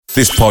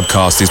This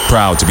podcast is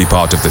proud to be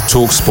part of the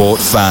TalkSport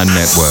Fan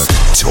Network.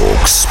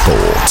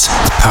 TalkSport.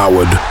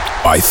 Powered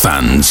by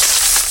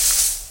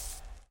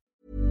fans.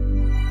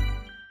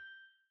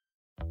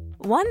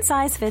 One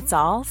size fits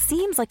all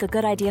seems like a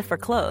good idea for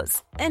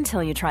clothes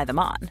until you try them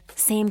on.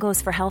 Same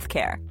goes for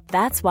healthcare.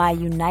 That's why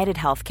United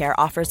Healthcare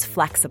offers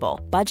flexible,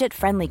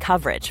 budget-friendly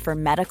coverage for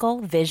medical,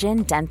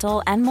 vision,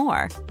 dental, and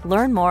more.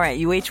 Learn more at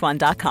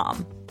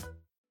uh1.com.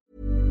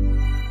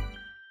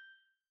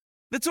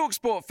 The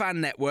TalkSport Fan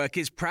Network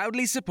is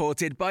proudly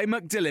supported by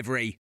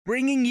McDelivery,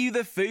 bringing you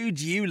the food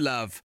you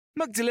love.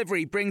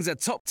 McDelivery brings a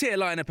top-tier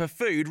lineup of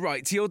food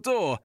right to your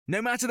door.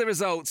 No matter the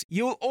result,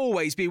 you'll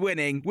always be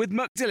winning with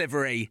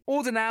McDelivery.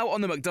 Order now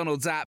on the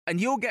McDonald's app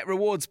and you'll get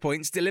rewards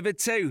points delivered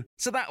too.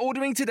 So that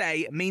ordering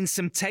today means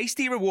some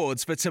tasty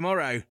rewards for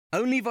tomorrow.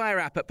 Only via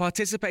app at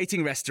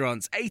participating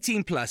restaurants.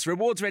 18 plus.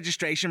 Rewards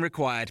registration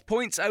required.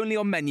 Points only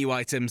on menu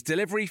items.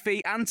 Delivery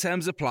fee and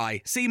terms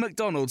apply. See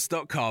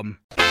mcdonalds.com.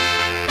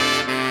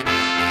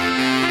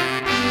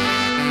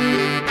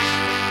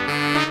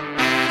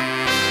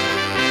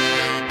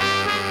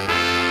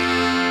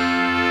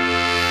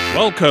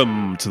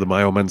 Welcome to the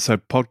My Old Man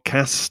Said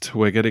podcast.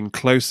 We're getting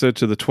closer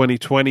to the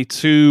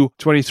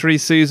 2022-23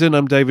 season.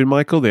 I'm David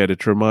Michael, the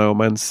editor of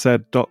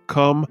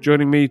myoldmansaid.com.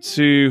 Joining me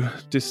to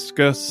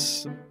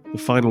discuss the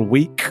final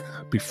week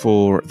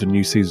before the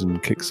new season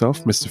kicks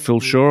off, Mr.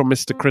 Phil Shaw and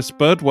Mr. Chris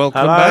Budd.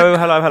 Welcome back. Hello.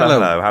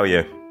 How are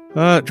you?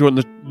 Do you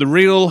want the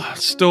real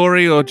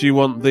story or do you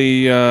want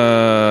the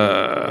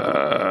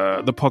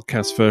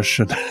podcast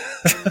version?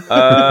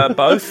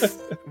 Both.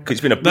 Because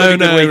it's been a bloody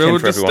good weekend we'll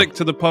for just everyone. stick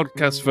to the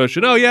podcast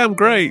version. Oh yeah, I'm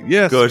great.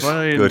 Yes, Good,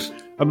 fine. good.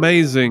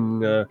 Amazing.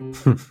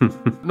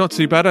 Not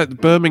too bad.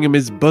 Birmingham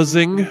is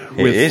buzzing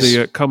with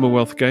the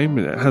Commonwealth game.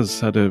 It has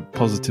had a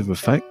positive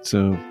effect.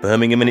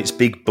 Birmingham and its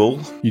big bull.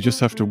 You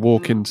just have to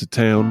walk into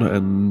town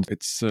and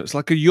it's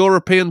like a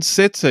European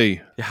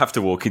city. You have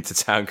to walk into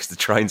town because the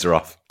trains are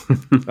off.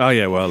 Oh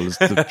yeah, well, there's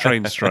the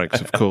train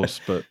strikes, of course.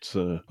 But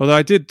although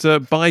I did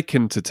bike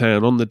into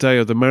town on the day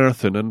of the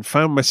marathon and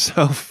found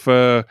myself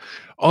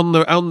on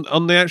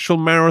the actual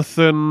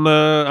marathon.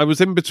 I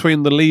was in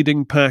between the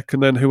leading pack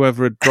and then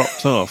whoever had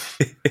dropped off.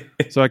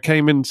 So I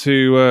came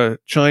into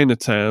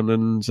Chinatown,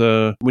 and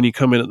when you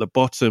come in at the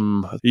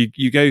bottom,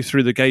 you go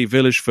through the gay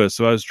village first.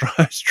 So I was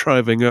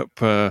driving up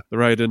the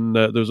road, and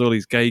there was all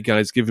these gay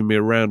guys giving me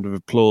a round of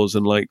applause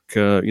and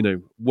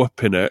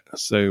whooping it.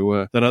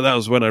 So then that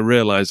was when I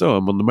realised,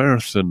 I'm on the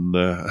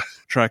marathon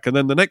track. And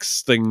then the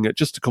next thing,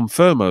 just to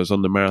confirm I was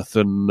on the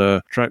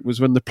marathon track, was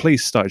when the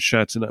police started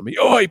shouting at me,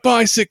 "Oi,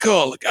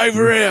 bicycle, look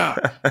over here!"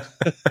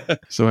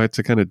 So I had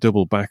to kind of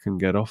double back and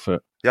get off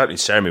it. The opening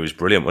ceremony was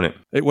brilliant, wasn't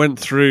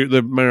it?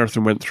 The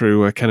marathon went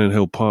through Cannon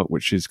Hill Park,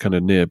 which is kind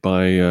of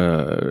nearby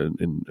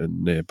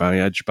nearby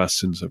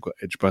Edgbaston. So I've got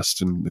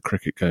Edgbaston, the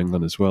cricket going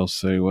on as well.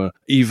 So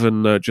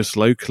even just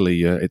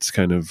locally, it's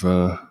kind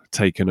of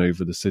taken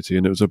over the city,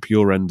 and it was up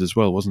your end as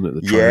well, wasn't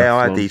it?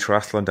 I had the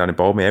triathlon down in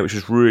Bournemouth, which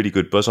was really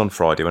good buzz on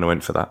Friday when I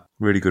went for that.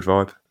 Really good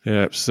vibe.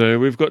 Yeah, so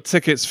we've got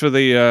tickets for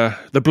the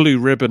Blue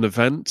Ribbon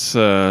event,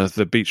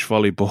 the beach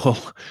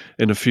volleyball,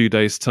 in a few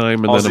days'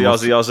 time. And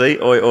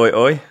Aussie, oi, oi,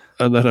 oi.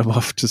 And then I'm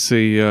off to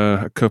see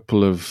a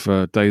couple of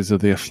days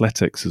of the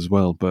athletics as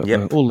well. But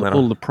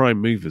all the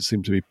prime movers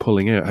seem to be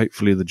pulling out.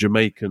 Hopefully the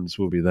Jamaicans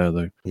will be there,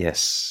 though.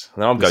 Yes.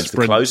 And I'm going to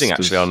the closing,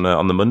 actually,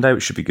 on the Monday,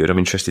 which should be good. I'm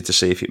interested to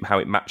see how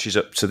it matches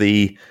up to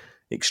the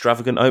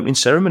extravagant opening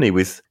ceremony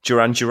with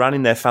Duran Duran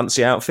in their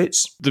fancy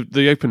outfits.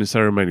 The opening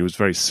ceremony was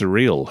very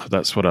surreal.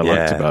 That's what I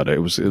liked about it. It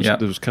was there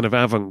was kind of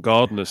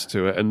avant-gardeness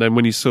to it. And then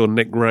when you saw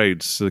Nick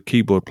Rhodes, the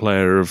keyboard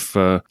player of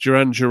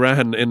Duran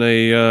Duran, in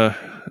a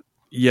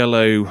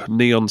yellow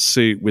neon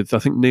suit with, I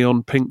think,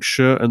 neon pink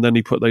shirt, and then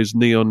he put those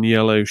neon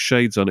yellow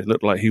shades on. It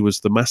looked like he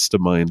was the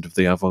mastermind of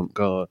the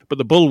avant-garde. But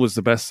the Bull was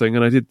the best thing,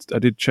 and I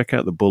did check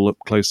out the Bull up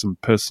close and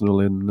personal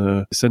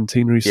in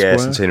Centenary Square. Yeah,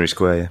 Centenary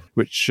Square, yeah.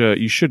 Which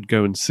you should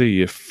go and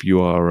see if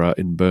you are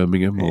in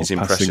Birmingham or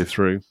passing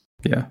through.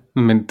 Yeah, I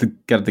mean, to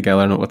get it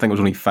together, I think it was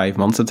only 5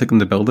 months it took them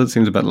to build it.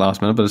 Seems a bit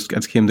last minute, but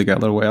it's came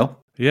together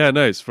well. Yeah,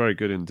 no, it's very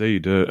good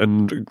indeed.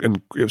 And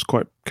it was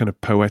quite kind of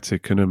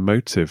poetic and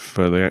emotive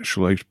for the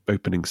actual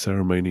opening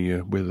ceremony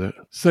with it.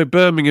 So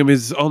Birmingham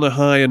is on a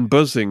high and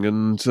buzzing,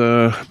 and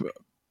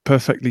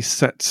perfectly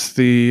sets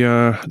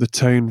the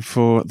tone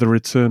for the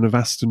return of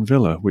Aston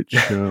Villa, which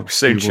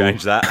soon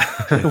change that.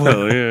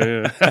 Well,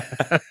 yeah.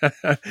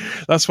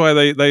 That's why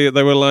they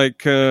were like,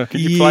 Can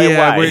you play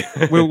away?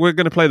 we're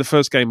going to play the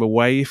first game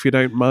away if you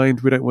don't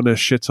mind. We don't want to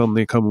shit on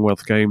the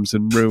Commonwealth Games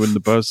and ruin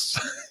the buzz.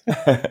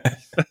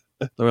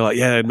 They were like,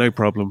 yeah, no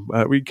problem.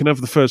 We can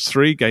have the first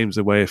 3 games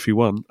away if you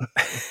want.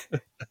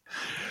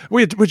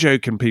 We're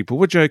joking, people.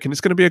 We're joking.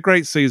 It's going to be a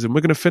great season.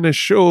 We're going to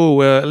finish,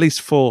 at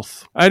least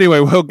 4th. Anyway,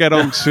 we'll get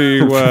on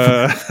to...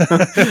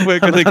 we're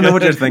going to I know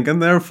what you're thinking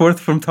there. 4th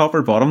from top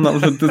or bottom. That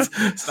was what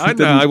this... I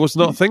know. I was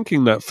not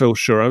thinking that, Phil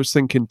Shaw. I was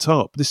thinking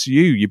top. This is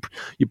you.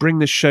 You bring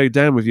this show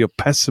down with your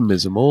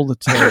pessimism all the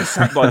time.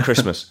 Sacked by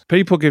Christmas.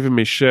 People giving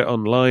me shit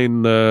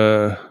online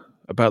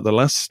about the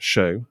last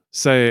show.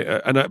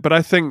 But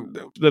I think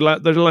the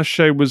last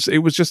show was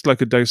just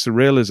like a dose of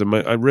realism.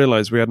 I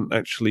realised we hadn't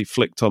actually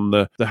flicked on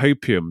the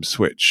hopium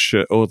switch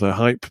or the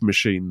hype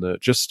machine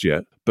just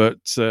yet. But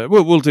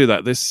we'll do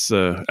that this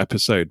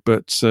episode.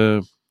 But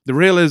the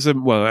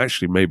realism, well,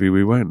 actually, maybe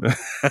we won't.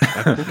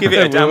 We'll give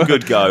it a damn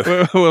good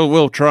go.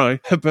 We'll try.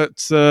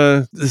 But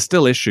there's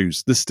still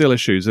issues.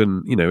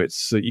 And,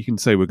 it's you can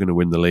say we're going to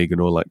win the league and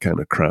all that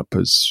kind of crap,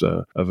 as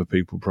other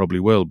people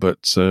probably will.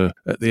 But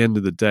at the end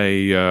of the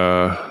day,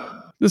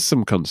 there's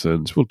some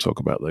concerns. We'll talk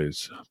about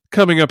those.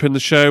 Coming up in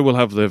the show, we'll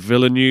have the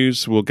Villa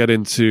news. We'll get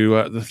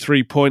into the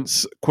 3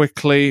 points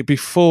quickly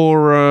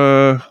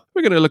before...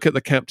 we're going to look at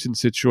the captain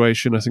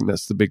situation. I think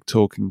that's the big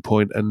talking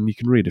point, and you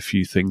can read a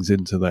few things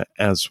into that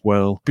as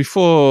well.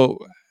 Before,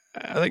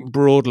 I think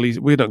broadly,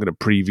 we're not going to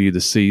preview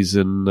the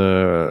season,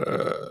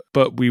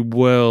 but we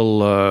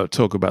will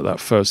talk about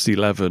that first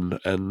 11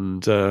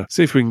 and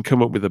see if we can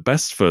come up with the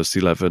best first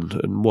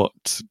 11 and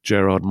what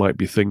Gerrard might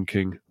be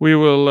thinking. We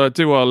will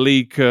do our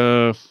league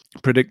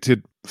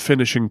predicted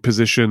finishing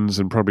positions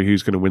and probably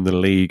who's going to win the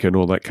league and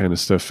all that kind of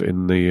stuff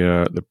in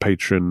the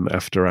Patron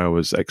After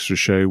Hours extra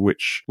show,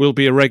 which will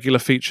be a regular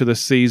feature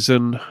this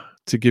season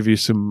to give you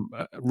some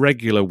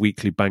regular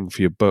weekly bang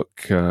for your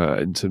buck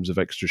in terms of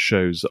extra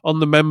shows.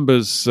 On the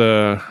members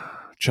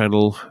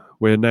channel,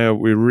 we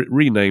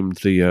renamed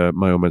the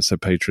My Old Man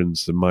Said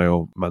patrons the My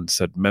Old Man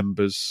Said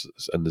members,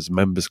 and there's a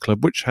members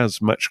club which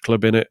has Match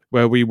Club in it,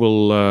 where we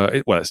will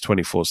it's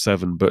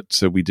 24/7,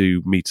 but we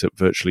do meet up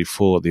virtually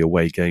for the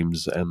away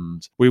games,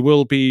 and we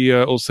will be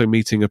also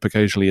meeting up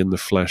occasionally in the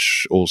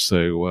flesh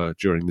also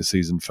during the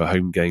season for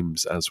home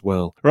games as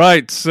well.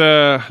 Right,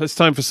 it's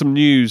time for some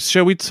news.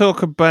 Shall we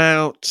talk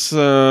about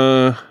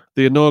the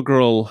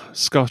inaugural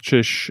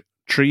Scottish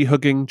tree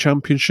hugging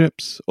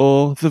championships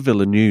or the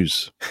Villa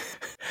news?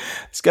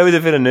 Let's go with the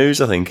Villa news,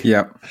 I think.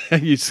 Yeah.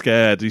 You're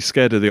scared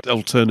of the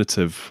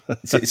alternative.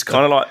 It's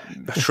kind of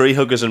like tree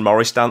huggers and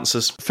Morris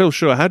dancers. Phil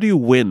Shaw, how do you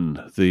win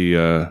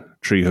the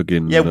tree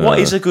hugging? Yeah, what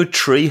is a good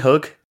tree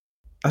hug?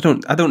 I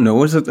don't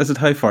know. Is it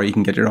how far you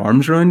can get your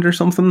arms around or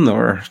something?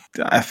 Or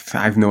I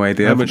have no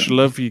idea. How much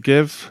love you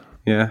give?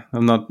 Yeah,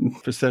 I'm not...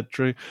 For said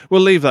tree.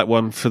 We'll leave that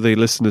one for the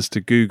listeners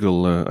to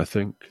Google, I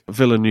think.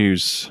 Villa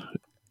news,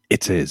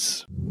 it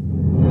is.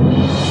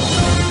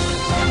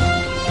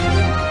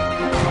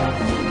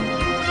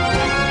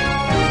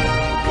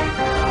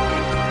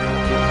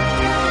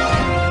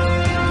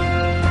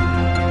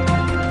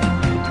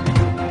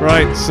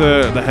 Right,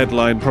 the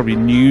headline, probably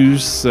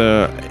news,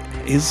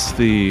 is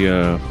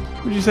the,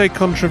 would you say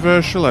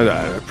controversial?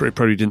 It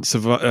probably didn't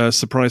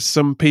surprise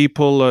some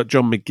people.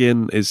 John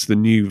McGinn is the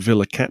new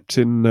Villa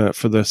captain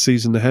for the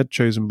season ahead,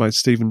 chosen by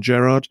Steven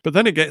Gerrard. But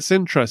then it gets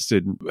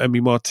interesting.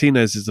 Emi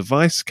Martinez is the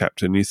vice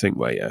captain. You think,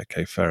 well, yeah,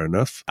 okay, fair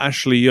enough.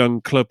 Ashley Young,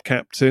 club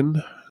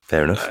captain.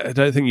 Fair enough. I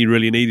don't think you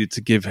really needed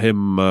to give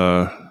him...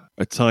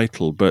 a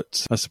title,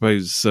 but I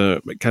suppose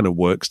it kind of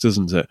works,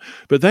 doesn't it?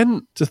 But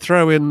then to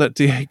throw in that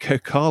Diego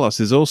Carlos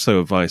is also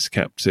a vice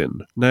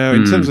captain. Now,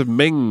 in terms of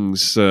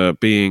Mings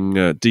being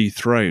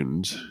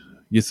dethroned,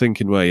 you're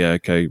thinking, well, yeah,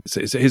 okay,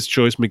 it's his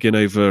choice, McGinn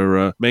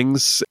over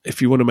Mings.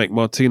 If you want to make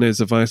Martinez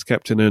a vice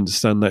captain, I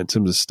understand that in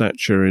terms of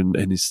stature and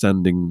his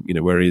standing,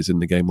 where he is in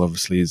the game,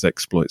 obviously his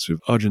exploits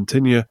with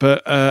Argentina,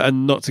 but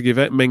and not to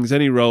give Mings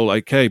any role,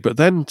 okay, but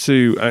then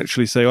to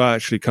actually say, well,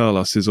 actually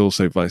Carlos is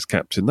also vice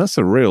captain, that's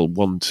a real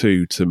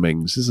 1-2 to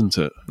Mings, isn't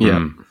it?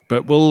 Yeah.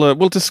 But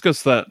we'll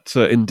discuss that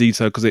in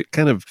detail because it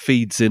kind of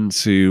feeds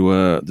into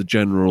the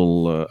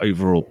general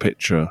overall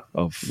picture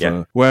of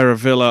where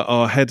Villa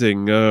are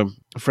heading.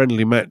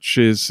 Friendly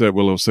matches,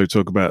 we'll also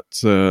talk about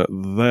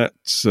that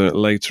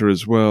later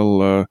as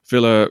well.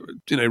 Villa,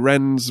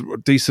 Rennes,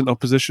 decent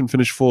opposition,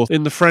 finished fourth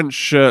in the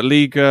French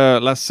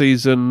Liga last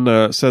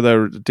season, so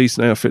they're a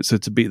decent outfit, so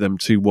to beat them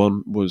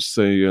 2-1 was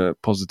a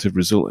positive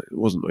result. It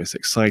wasn't the most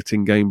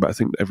exciting game, but I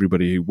think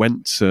everybody who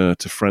went to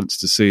France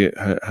to see it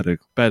had a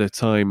better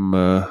time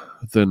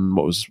than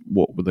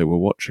what they were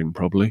watching,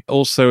 probably.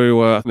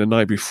 Also, the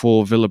night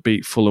before, Villa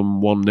beat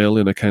Fulham 1-0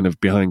 in a kind of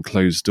behind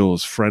closed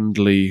doors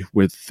friendly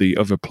with the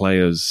other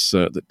players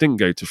that didn't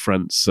go to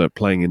France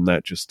playing in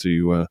that just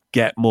to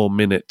get more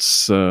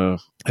minutes.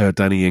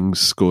 Danny Ings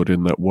scored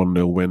in that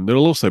 1-0 win.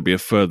 There'll also be a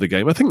further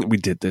game. I think we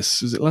did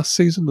this, was it last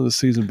season or the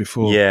season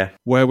before? Yeah.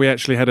 Where we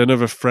actually had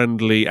another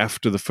friendly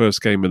after the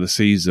first game of the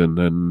season,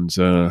 and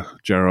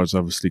Gerrard's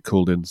obviously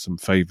called in some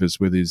favours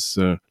with his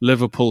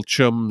Liverpool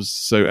chums.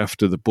 So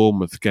after the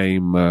Bournemouth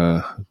game,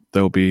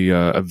 there'll be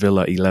a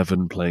Villa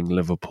 11 playing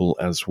Liverpool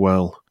as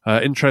well.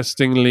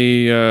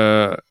 Interestingly,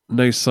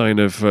 no sign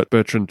of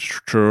Bertrand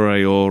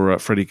Traoré or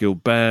Freddie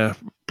Gilbert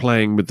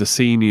playing with the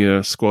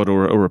senior squad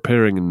or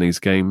appearing in these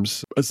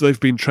games, as they've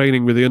been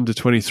training with the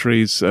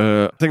under-23s.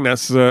 I think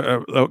that's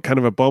a kind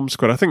of a bomb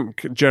squad. I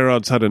think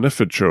Gerrard's had enough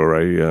of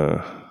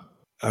Traoré,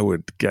 I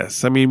would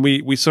guess. I mean,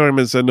 we saw him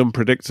as an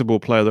unpredictable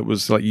player that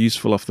was like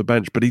useful off the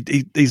bench, but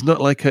he's not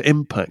like an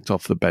impact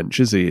off the bench,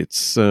 is he?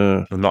 It's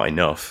not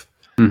enough.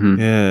 Mm-hmm.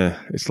 Yeah,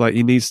 it's like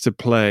he needs to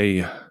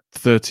play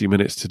 30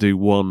 minutes to do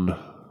one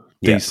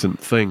decent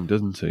thing,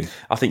 doesn't he?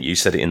 I think you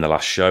said it in the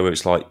last show.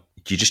 It's like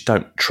you just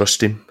don't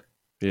trust him.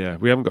 Yeah,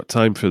 we haven't got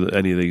time for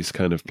any of these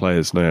kind of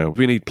players now.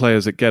 We need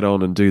players that get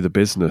on and do the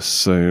business.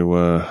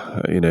 So,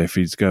 if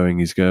he's going,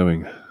 he's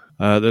going.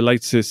 The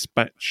latest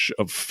batch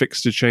of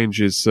fixture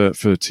changes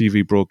for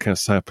TV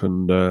broadcasts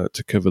happened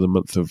to cover the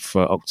month of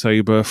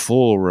October.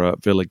 4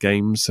 Villa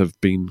games have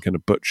been kind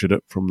of butchered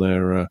up from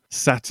their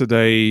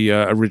Saturday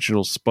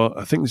original spot.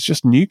 I think it's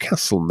just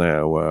Newcastle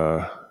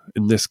now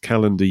in this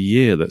calendar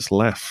year that's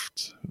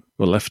left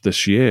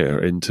this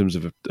year in terms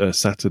of a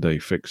Saturday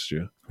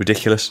fixture.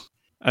 Ridiculous.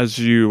 As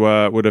you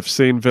would have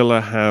seen, Villa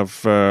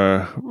have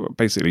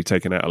basically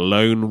taken out a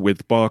loan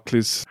with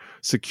Barclays,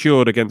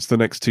 secured against the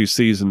next 2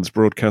 seasons'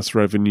 broadcast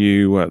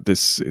revenue.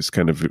 This is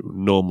kind of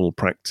normal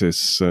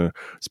practice,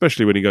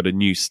 especially when you got a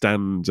new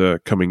stand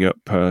coming up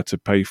to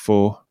pay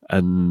for.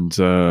 And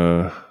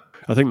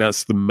I think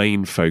that's the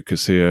main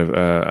focus here,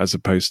 as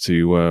opposed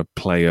to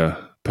player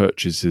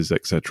purchases,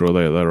 etc.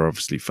 Although they're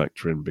obviously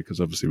factoring, because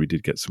obviously we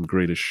did get some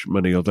Grealish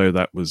money, although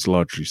that was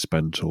largely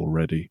spent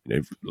already.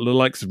 The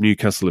likes of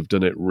Newcastle have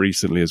done it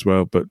recently as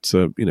well, but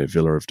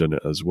Villa have done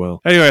it as well.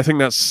 Anyway, I think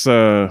that's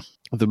the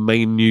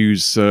main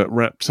news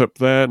wrapped up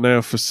there. Now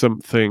for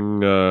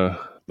something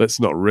that's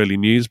not really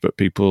news, but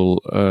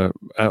people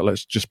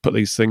outlets just put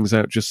these things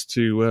out just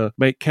to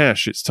make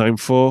cash. It's time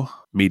for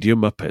Media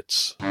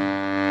Muppets.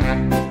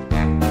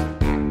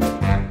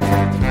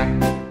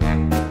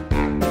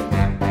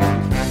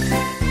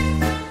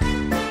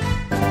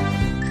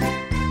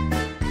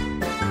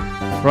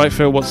 Right,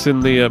 Phil, what's in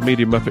the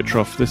Media Muppet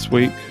Trough this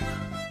week?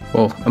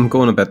 Well, I'm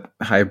going a bit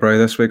highbrow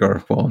this week,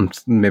 or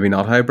maybe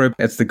not highbrow.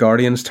 It's the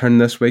Guardian's turn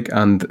this week,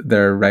 and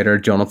their writer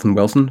Jonathan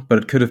Wilson, but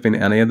it could have been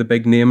any of the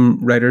big name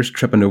writers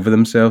tripping over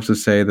themselves to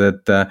say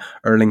that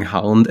Erling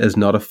Haaland is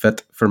not a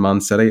fit for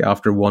Man City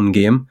after 1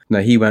 game.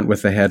 Now, he went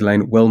with the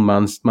headline, "Will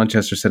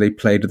Manchester City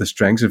play to the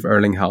strengths of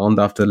Erling Haaland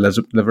after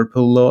the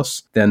Liverpool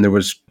loss?" Then there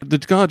was... The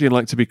Guardian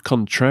like to be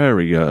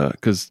contrary,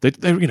 because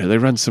they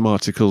ran some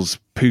articles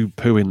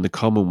poo-pooing the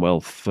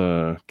Commonwealth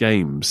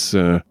games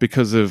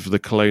because of the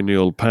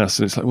colonial past.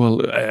 And it's like,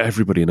 well,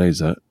 everybody knows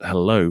that.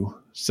 Hello.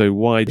 So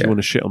why do you want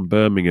to shit on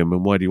Birmingham,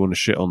 and why do you want to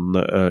shit on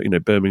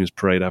Birmingham's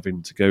parade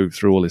having to go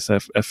through all this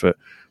effort?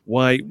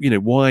 Why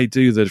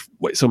do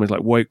something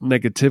like woke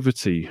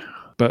negativity?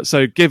 But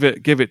so give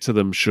it to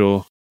them,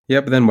 sure. Yeah,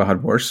 but then we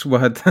had worse. We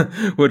had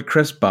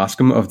Chris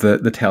Bascom of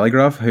the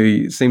Telegraph,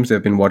 who seems to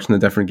have been watching a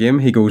different game.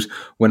 He goes,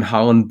 when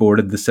Haaland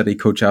boarded the City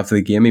coach after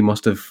the game, he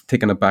must have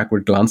taken a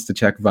backward glance to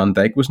check Van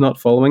Dijk was not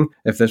following.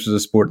 If this was a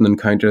sporting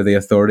encounter, the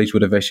authorities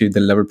would have issued the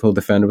Liverpool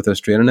defender with a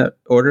restraining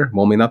order.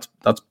 Well, I mean, that's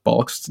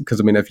bollocks,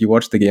 because, I mean, if you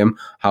watch the game,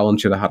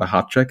 Haaland should have had a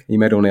hat-trick. He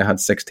might only have had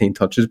 16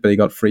 touches, but he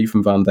got free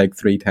from Van Dijk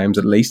 3 times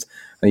at least,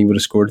 and he would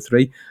have scored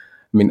 3.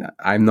 I mean,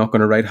 I'm not going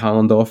to write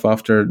Haaland off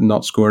after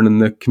not scoring in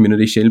the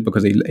Community Shield,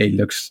 because he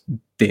looks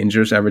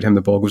dangerous every time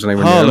the ball goes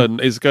anywhere near him.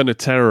 Haaland is going to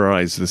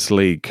terrorise this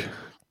league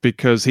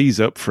because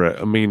he's up for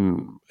it. I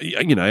mean,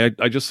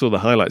 I just saw the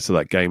highlights of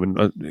that game, and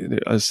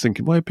I was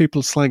thinking, why are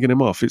people slagging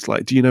him off? It's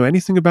like, do you know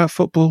anything about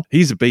football?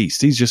 He's a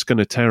beast. He's just going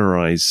to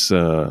terrorise.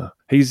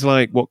 He's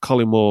like what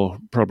Colin Moore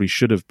probably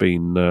should have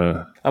been.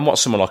 And what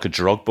someone like a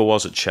Drogba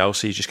was at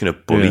Chelsea. He's just going to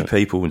bully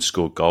people and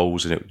score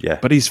goals.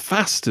 But he's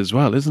fast as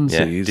well, isn't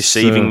he? He's,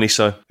 deceivingly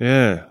so.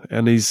 Yeah,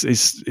 and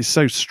he's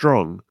so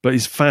strong, but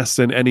he's fast,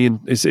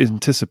 and his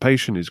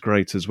anticipation is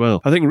great as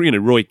well. I think,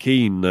 Roy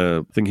Keane,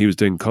 I think he was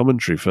doing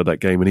commentary for that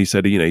game, and he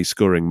said, he's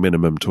scoring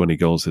minimum 20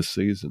 goals this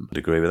season. I'd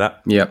agree with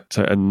that. Yeah.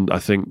 And I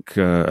think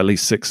at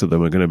least 6 of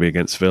them are going to be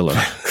against Villa.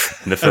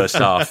 In the first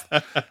half.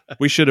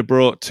 We should have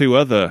brought 2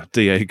 other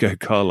Diego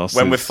Carlos.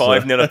 When we're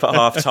 5-0 up at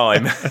half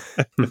time.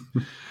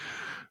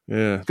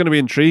 Yeah, it's going to be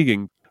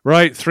intriguing.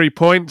 Right, 3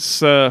 points.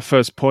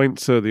 First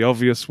point, the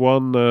obvious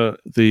one.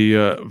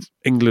 The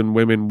England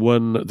women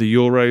won the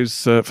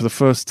Euros for the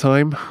first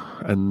time,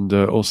 and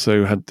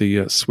also had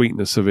the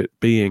sweetness of it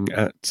being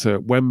at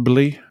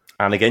Wembley.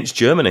 And against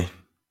Germany.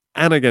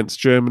 We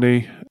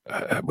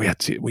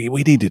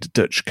needed a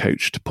Dutch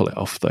coach to pull it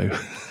off, though.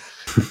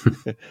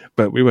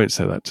 But we won't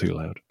say that too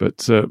loud.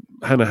 But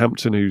Hannah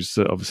Hampton, who's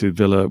obviously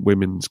Villa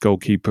women's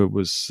goalkeeper,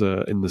 was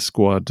in the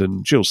squad,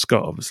 and Jill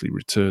Scott obviously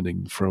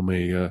returning from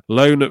a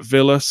loan at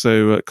Villa,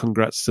 so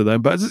congrats to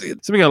them. But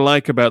something I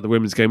like about the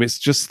women's game, it's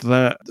just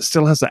that it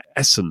still has that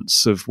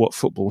essence of what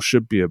football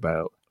should be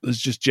about. There's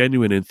just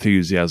genuine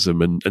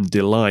enthusiasm and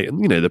delight,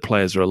 and the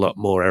players are a lot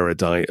more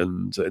erudite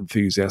and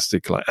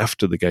enthusiastic, like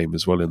after the game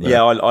as well. In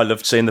there, I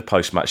loved seeing the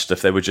post-match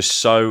stuff. They were just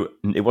so.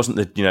 It wasn't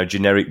the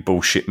generic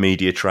bullshit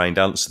media trained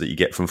answer that you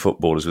get from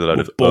footballers with a load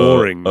of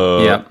boring.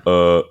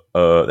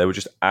 They were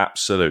just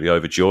absolutely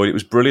overjoyed. It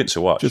was brilliant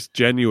to watch. Just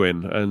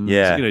genuine, and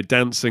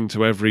dancing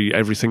to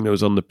everything that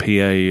was on the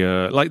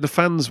PA, like the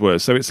fans were.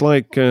 So it's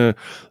like a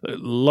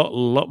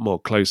lot more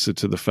closer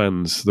to the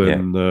fans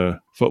than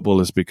football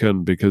has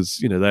become,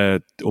 because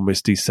they're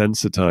almost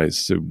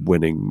desensitized to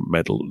winning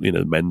medal,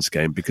 men's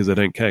game, because they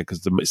don't care,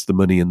 because it's the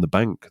money in the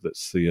bank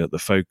that's the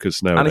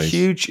focus nowadays.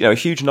 And a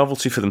huge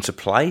novelty for them to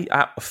play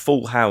at a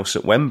full house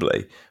at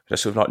Wembley.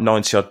 There's sort of like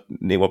 90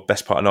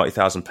 best part of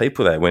 90,000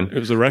 people there. When it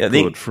was a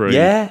record for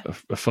a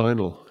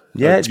final.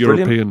 Yeah, it's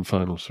European brilliant.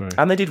 Final, sorry.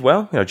 And they did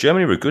well.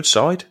 Germany were a good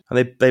side,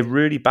 and they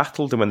really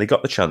battled, and when they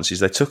got the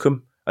chances, they took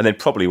them. And then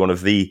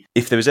probably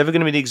if there was ever going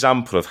to be an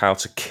example of how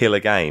to kill a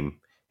game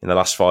in the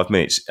last 5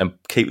 minutes and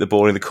keep the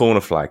ball in the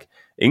corner flag,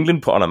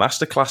 England put on a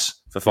masterclass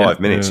for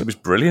 5 minutes. It was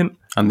brilliant.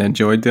 And they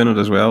enjoyed doing it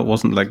as well. It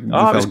wasn't like they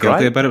felt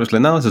guilty about it. It was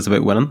like, no, this is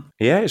about winning.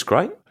 Yeah, it's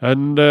great.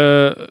 And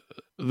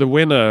the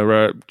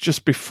winner,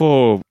 just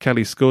before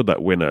Kelly scored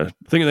that winner,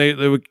 I think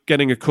they were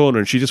getting a corner,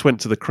 and she just went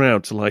to the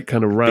crowd to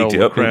kind of rile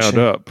the crowd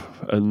up,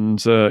 and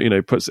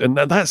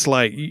that's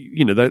like,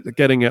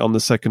 getting it on the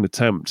second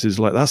attempt is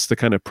like, that's the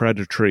kind of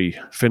predatory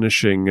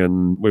finishing.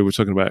 And we were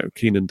talking about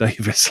Keenan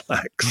Davis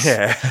lacks.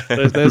 Yeah,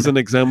 there's an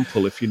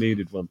example if you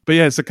needed one. But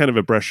yeah, it's a kind of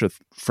a breath of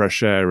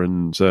fresh air,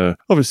 and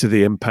obviously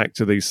the impact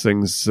of these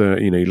things.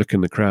 You look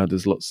in the crowd,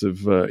 there's lots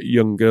of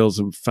young girls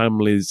and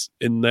families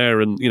in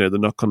there, and the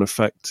knock-on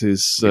effect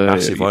is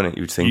massive, won't it?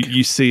 You would think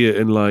you see it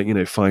in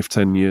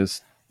 5-10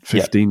 years,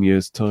 15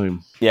 years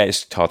time. Yeah,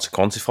 it's hard to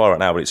quantify right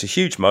now, but it's a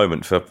huge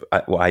moment for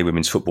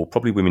women's football,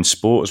 probably women's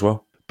sport as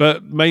well.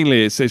 But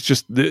mainly, it's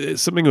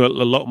something a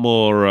lot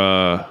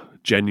more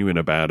genuine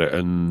about it,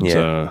 and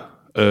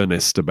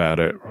earnest about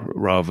it,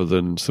 rather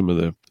than some of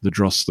the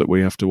dross that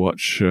we have to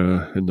watch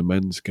in the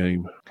men's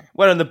game.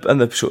 Well, and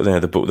the sort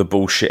of the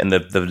bullshit and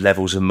the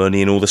levels of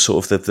money and all the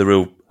sort of the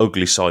real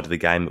ugly side of the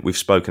game that we've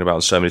spoken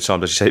about so many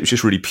times. As you say, it was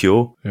just really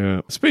pure.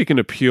 Yeah. Speaking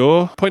of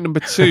pure, point number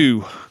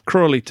 2: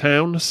 Crawley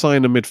Town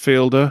sign a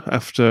midfielder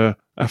after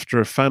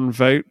a fan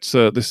vote.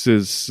 This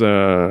is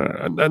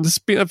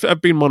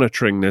I've been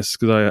monitoring this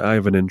because I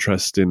have an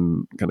interest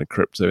in kind of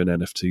crypto and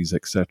NFTs,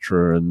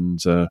 etc.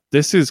 And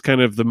this is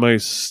kind of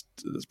it's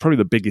probably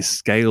the biggest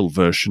scale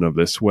version of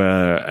this,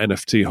 where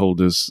NFT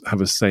holders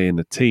have a say in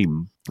a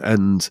team.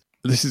 And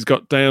this has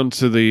got down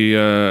to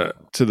the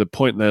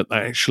point that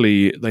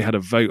actually they had a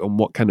vote on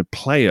what kind of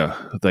player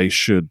they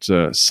should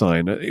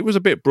sign. It was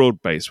a bit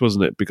broad-based,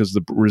 wasn't it? Because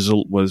the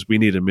result was we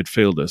need a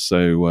midfielder,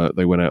 so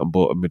they went out and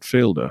bought a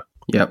midfielder.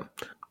 Yep.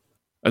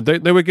 And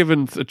they were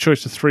given a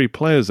choice of 3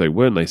 players,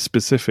 weren't they?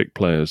 Specific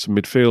players: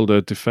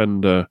 midfielder,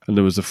 defender, and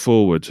there was a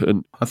forward.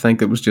 And I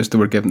think it was just they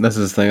were given. This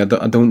is the thing. I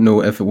don't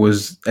know if it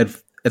was.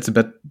 It's a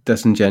bit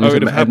disingenuous. Oh, it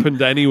would have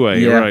happened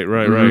anyway. Yeah.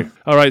 Right.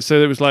 All right, so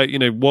it was like,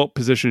 what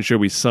position should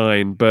we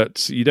sign?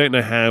 But you don't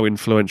know how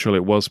influential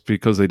it was,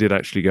 because they did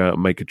actually go out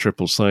and make a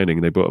triple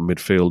signing. They bought a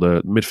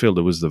midfielder.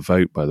 Midfielder was the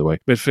vote, by the way.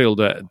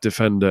 Midfielder,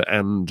 defender,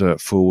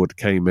 and forward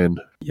came in.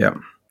 Yeah.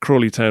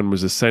 Crawley Town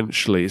was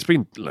essentially, it's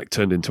been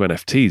turned into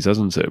NFTs,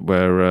 hasn't it?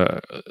 Where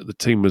the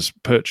team was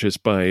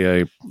purchased by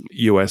a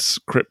US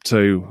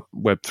crypto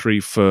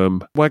Web3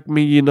 firm,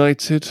 WAGMI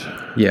United.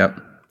 Yeah,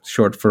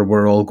 short for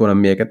We're All Gonna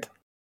Make It.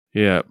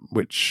 Yeah,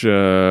 which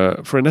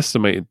for an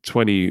estimated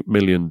 $20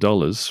 million,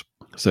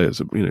 so it's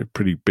a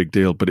pretty big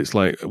deal. But it's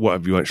like, what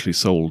have you actually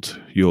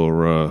sold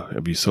your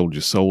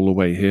soul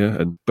away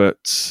here?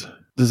 But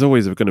there's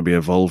always going to be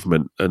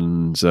involvement,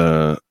 and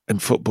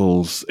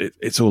football's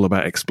it's all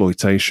about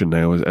exploitation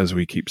now, as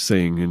we keep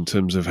seeing, in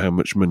terms of how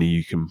much money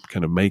you can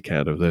kind of make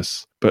out of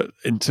this. But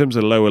in terms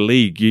of lower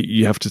league,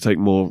 you have to take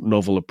more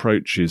novel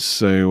approaches.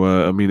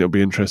 So it'll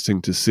be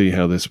interesting to see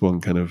how this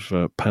one kind of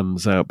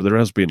pans out. But there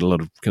has been a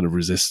lot of kind of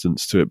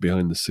resistance to it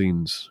behind the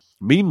scenes.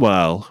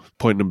 Meanwhile,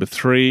 point number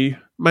 3,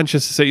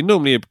 Manchester City,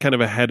 normally kind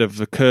of ahead of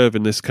the curve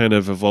in this kind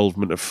of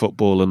evolvement of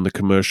football and the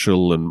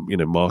commercial and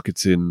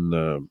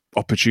marketing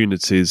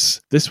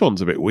opportunities. This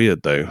one's a bit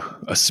weird though.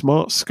 A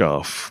smart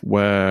scarf,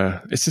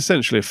 where it's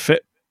essentially a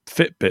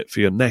Fitbit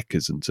for your neck,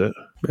 isn't it?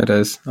 It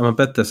is. I'm a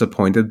bit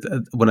disappointed.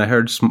 When I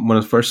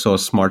first saw a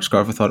smart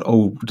scarf, I thought,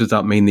 oh, does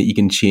that mean that you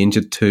can change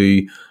it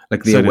to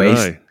like the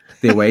away?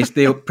 The away,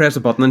 they press a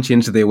button and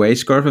change to the away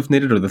scarf if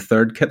needed, or the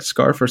third kit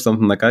scarf or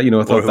something like that. I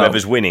thought or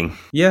whoever's winning.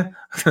 Yeah.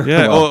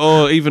 Yeah,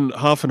 or even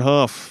half and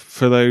half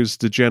for those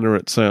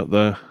degenerates out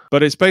there.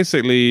 But it's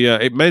basically,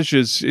 it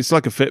measures, it's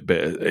like a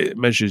Fitbit. It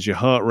measures your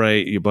heart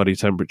rate, your body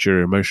temperature,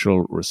 your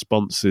emotional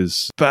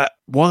responses. But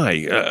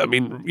why?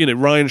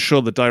 Ryan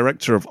Shaw, the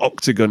director of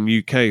Octagon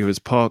UK, who has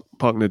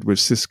partnered with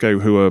Cisco,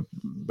 who are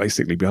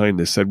basically behind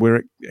this, said,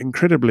 we're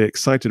incredibly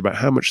excited about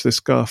how much this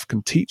scarf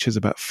can teach us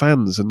about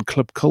fans and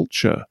club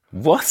culture.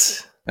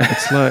 What?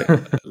 It's like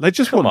they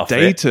just want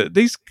data.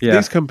 These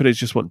companies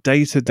just want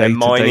data,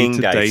 and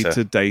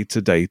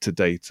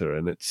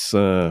it's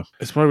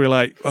probably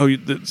like,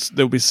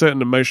 there'll be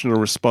certain emotional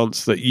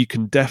response that you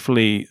can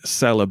definitely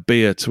sell a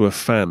beer to a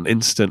fan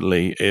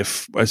instantly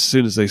if as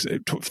soon as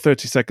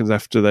 30 seconds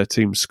after their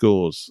team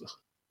scores.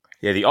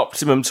 Yeah, the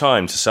optimum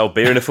time to sell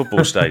beer in a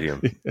football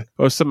stadium.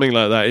 Or something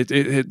like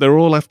that. They're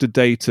all after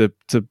data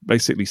to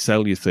basically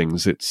sell you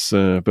things. It's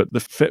but the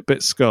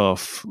Fitbit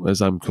scarf,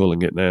 as I'm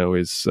calling it now,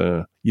 is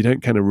you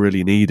don't kind of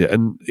really need it.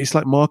 And it's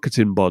like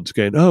marketing bods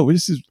going, oh,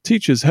 this is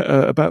teachers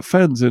about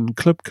fans and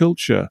club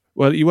culture.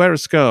 Well, you wear a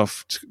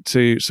scarf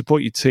to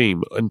support your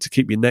team and to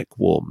keep your neck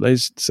warm.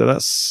 So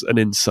that's an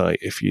insight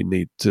if you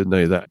need to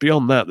know that.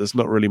 Beyond that, there's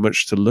not really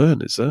much to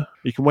learn, is there?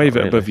 You can wave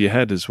it above your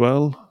head as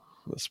well.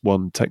 That's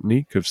one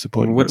technique of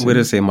supporting. Where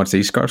does say how much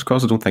these scarves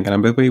cost? I don't think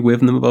anybody will be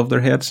waving them above their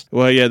heads.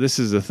 Well, yeah, this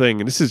is the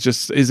thing. Is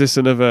this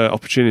another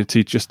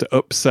opportunity just to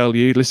upsell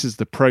you? This is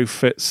the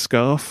ProFit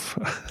scarf.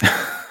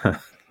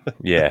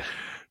 Yeah.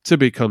 To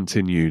be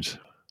continued.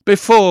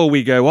 Before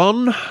we go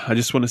on, I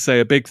just want to say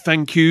a big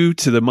thank you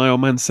to the My Old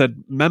Man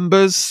Said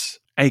members,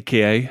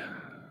 aka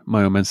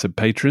My Old Man Said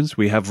patrons.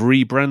 We have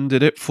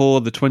rebranded it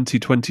for the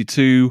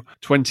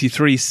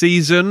 2022-23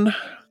 season.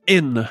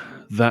 In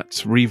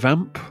that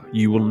revamp,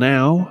 you will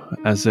now,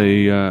 as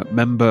a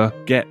member,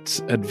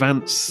 get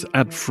advanced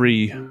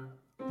ad-free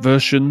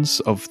versions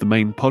of the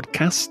main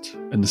podcast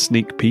and the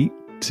sneak peek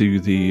to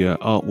the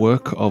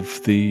artwork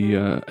of the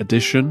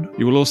edition.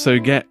 You will also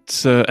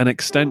get an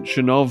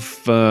extension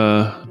of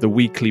the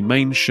weekly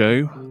main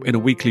show in a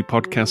weekly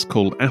podcast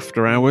called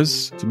After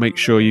Hours to make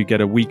sure you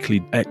get a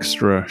weekly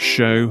extra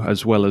show,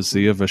 as well as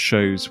the other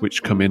shows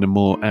which come in a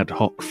more ad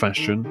hoc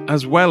fashion,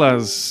 as well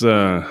as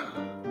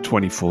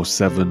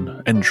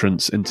 24/7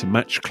 entrance into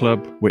Match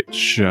Club,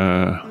 which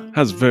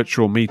has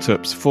virtual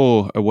meetups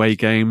for away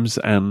games,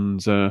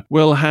 and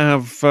we'll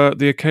have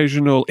the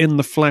occasional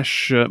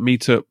in-the-flesh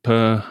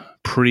meetup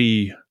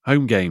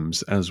pre-home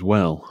games as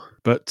well.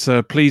 But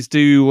please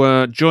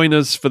do join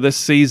us for this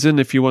season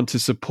if you want to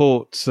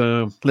support,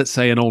 let's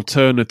say, an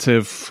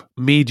alternative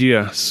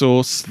media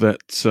source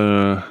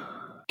that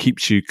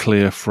keeps you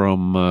clear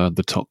from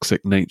the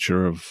toxic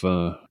nature of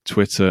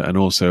Twitter and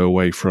also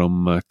away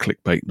from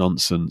clickbait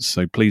nonsense.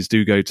 So please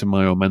do go to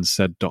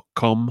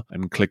myoldmansaid.com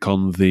and click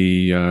on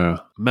the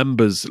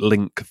members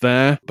link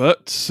there.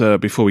 But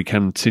before we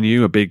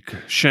continue, a big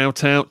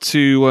shout out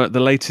to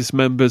the latest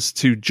members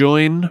to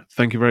join.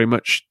 Thank you very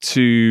much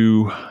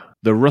to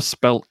the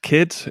Rust Belt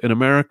Kid in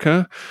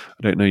America.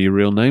 I don't know your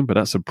real name, but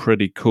that's a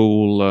pretty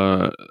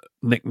cool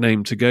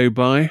nickname to go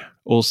by.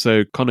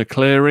 Also, Connor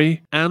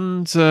Cleary,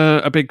 and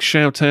a big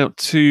shout out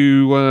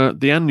to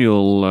the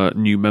annual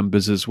new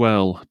members as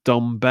well.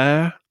 Dom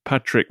Bear,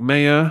 Patrick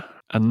Mayer,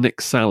 and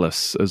Nick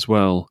Salas as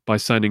well. By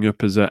signing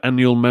up as an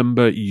annual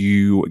member,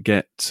 you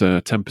get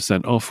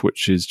 10% off,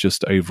 which is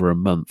just over a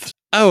month.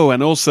 Oh,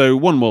 and also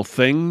one more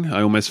thing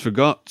I almost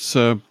forgot.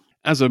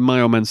 As a My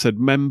Old Man Said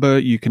member,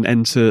 you can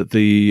enter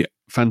the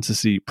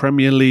Fantasy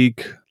Premier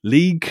League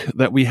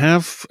that we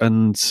have,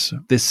 and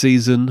this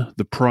season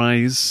the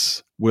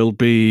prize will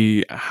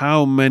be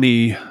how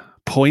many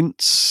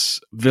points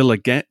Villa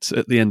get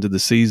at the end of the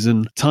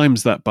season,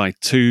 times that by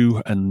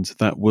 2, and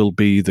that will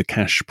be the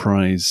cash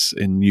prize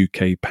in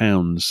UK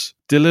pounds.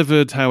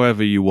 Delivered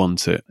however you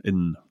want it,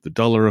 in the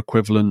dollar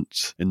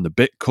equivalent, in the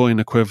Bitcoin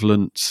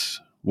equivalent,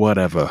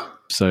 whatever.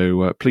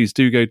 So please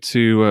do go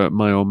to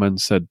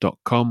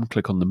myoldmansaid.com,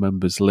 click on the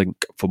members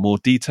link for more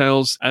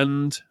details,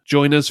 and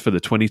join us for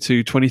the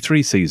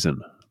 22-23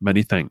 season.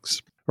 Many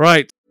thanks.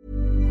 Right.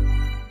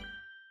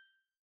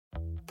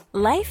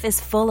 Life is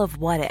full of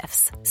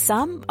what-ifs.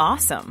 Some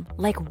awesome,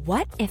 like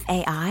what if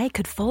AI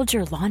could fold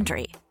your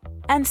laundry?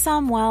 And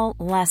some, well,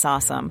 less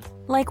awesome,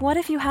 like what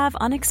if you have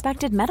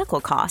unexpected medical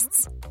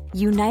costs?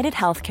 United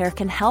Healthcare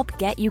can help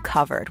get you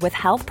covered with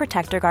Health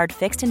Protector Guard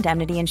fixed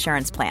indemnity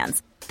insurance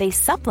plans. They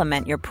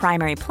supplement your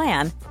primary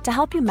plan to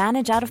help you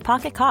manage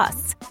out-of-pocket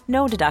costs.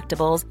 No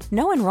deductibles,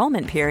 no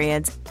enrollment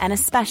periods, and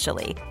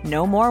especially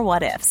no more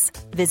what-ifs.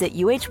 Visit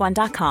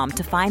uh1.com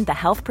to find the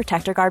Health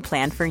Protector Guard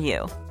plan for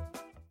you.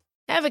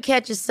 Ever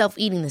catch yourself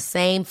eating the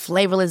same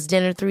flavorless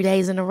dinner 3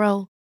 days in a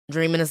row?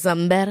 Dreaming of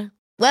something better?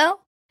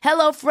 Well,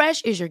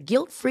 HelloFresh is your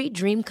guilt-free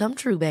dream come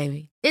true,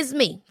 baby. It's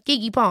me,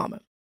 Keke Palmer.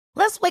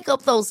 Let's wake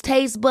up those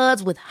taste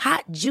buds with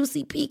hot,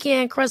 juicy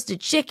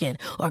pecan-crusted chicken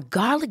or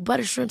garlic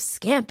butter shrimp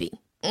scampi.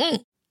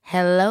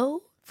 Hello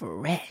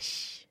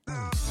Fresh.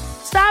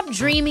 Stop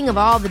dreaming of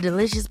all the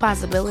delicious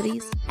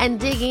possibilities and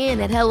dig in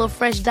at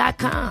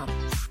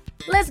HelloFresh.com.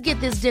 Let's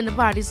get this dinner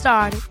party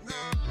started.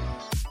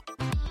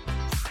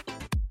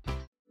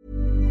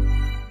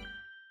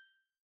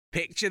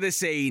 Picture the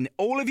scene.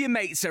 All of your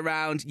mates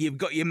around, you've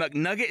got your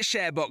McNugget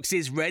share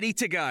boxes ready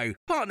to go.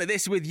 Partner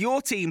this with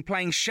your team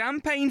playing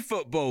champagne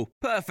football.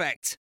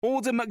 Perfect.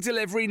 Order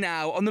McDelivery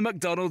now on the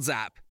McDonald's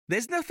app.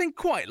 There's nothing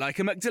quite like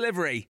a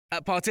McDelivery.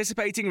 At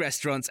participating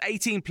restaurants,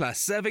 18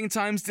 plus, serving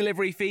times,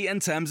 delivery fee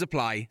and terms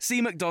apply.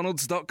 See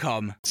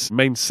mcdonalds.com.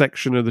 Main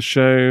section of the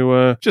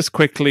show. Just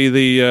quickly,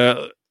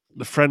 the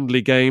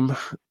friendly game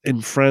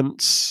in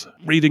France.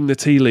 Reading the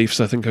tea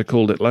leaves, I think I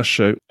called it last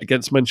show.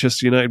 Against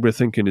Manchester United, we're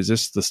thinking, is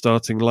this the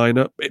starting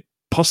lineup? It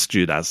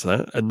postured as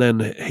that. And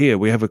then here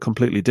we have a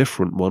completely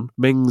different one.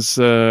 Mings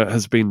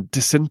has been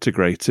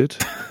disintegrated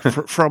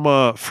from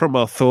our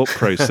thought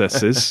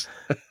processes.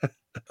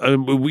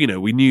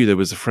 We knew there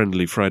was a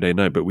friendly Friday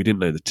night, but we didn't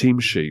know the team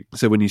sheet.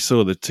 So when you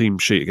saw the team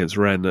sheet against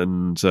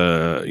Rennes, and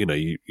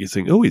you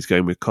think, oh, he's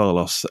going with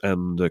Carlos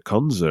and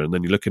Konza, and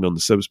then you're looking on the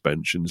subs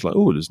bench, and it's like,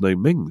 oh, there's no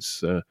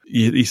Mings.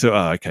 You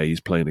thought, okay,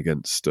 he's playing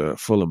against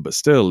Fulham, but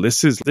still,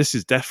 this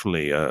is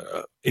definitely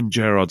in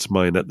Gerrard's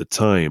mind at the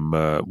time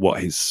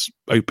what his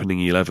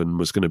opening 11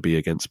 was going to be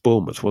against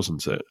Bournemouth,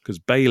 wasn't it? Because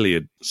Bailey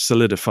had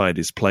solidified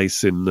his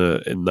place in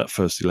that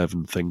first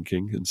 11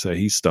 thinking, and so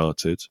he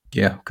started.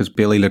 Yeah, because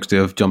Bailey looks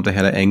to have jumped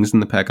ahead of Ings in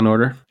the pecking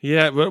order.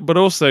 Yeah, but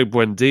also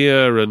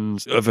Buendia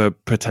and other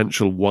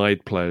potential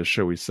wide players,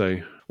 shall we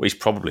say. Well, he's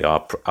probably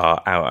our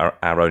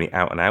only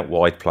out-and-out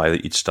wide player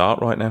that you'd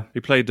start right now. He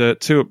played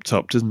 2 up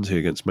top, didn't he,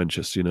 against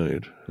Manchester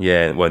United?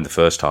 Yeah, well, in the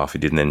first half he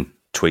didn't, then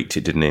tweaked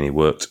it, didn't he, and it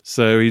worked.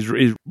 So he's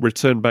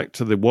returned back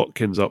to the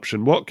Watkins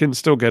option. Watkins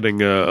still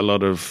getting a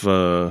lot of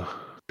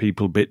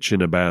people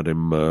bitching about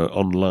him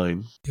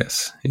online.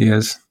 Yes, he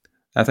is.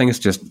 I think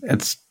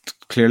it's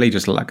clearly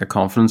just a lack of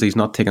confidence. He's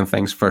not taking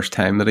things first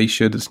time that he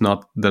should. It's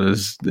not that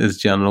his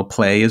general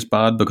play is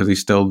bad because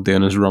he's still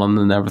doing his running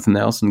and everything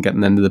else and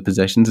getting into the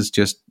positions. It's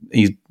just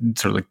he's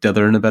sort of like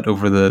dithering a bit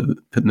over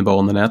putting the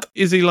ball in the net.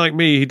 Is he like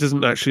me? He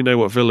doesn't actually know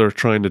what Villa are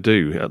trying to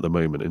do at the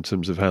moment in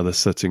terms of how they're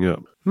setting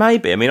up.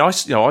 Maybe. I mean, I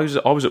was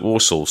at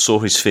Walsall, saw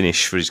his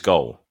finish for his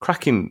goal.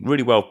 Cracking,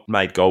 really well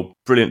made goal,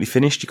 brilliantly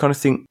finished. You kind of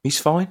think he's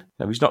fine.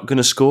 No, he's not going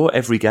to score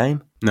every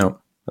game. No.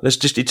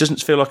 It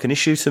doesn't feel like an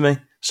issue to me.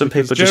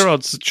 People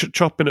Gerrard's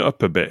chopping it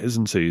up a bit,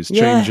 isn't he? He's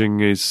changing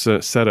his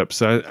setup.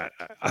 So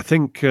I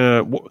think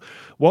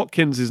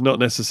Watkins is not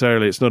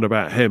necessarily, it's not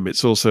about him.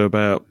 It's also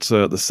about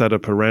the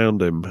setup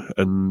around him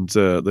and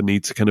the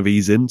need to kind of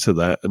ease into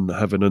that and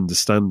have an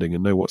understanding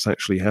and know what's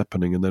actually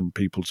happening, and then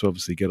people to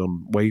obviously get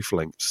on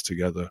wavelengths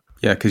together.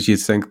 Yeah, because you'd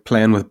think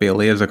playing with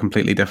Bailey is a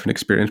completely different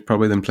experience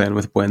probably than playing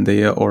with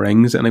Buendia or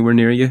Ings anywhere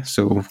near you.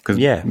 So,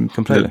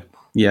 completely.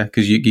 Yeah,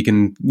 because you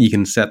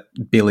can set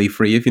Bailey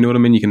free, if you know what I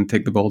mean. You can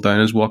take the ball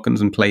down as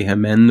Watkins and play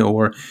him in,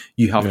 or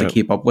you have to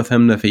keep up with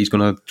him if he's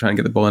going to try and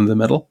get the ball into the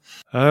middle.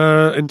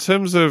 In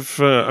terms of,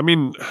 I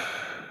mean,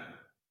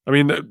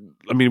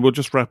 we'll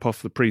just wrap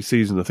off the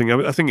pre-season. I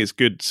think it's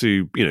good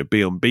to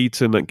be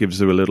unbeaten. That gives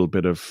you a little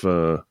bit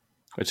of.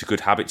 It's a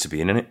good habit to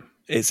be in, isn't it?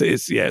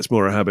 It's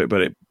more a habit,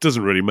 but it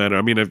doesn't really matter.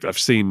 I mean, I've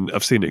seen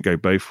it go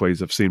both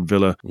ways. I've seen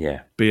Villa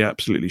be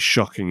absolutely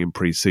shocking in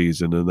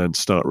pre-season and then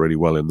start really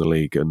well in the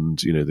league, and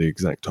the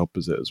exact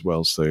opposite as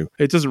well. So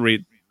it doesn't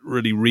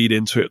really read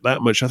into it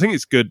that much. I think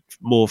it's good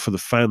more for the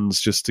fans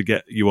just to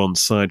get you on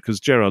side, because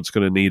Gerrard's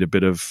going to need a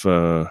bit of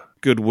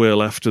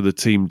goodwill after the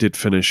team did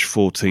finish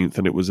 14th,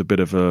 and it was a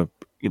bit of a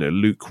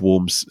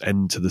lukewarm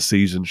end to the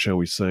season, shall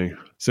we say.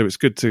 So it's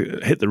good to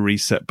hit the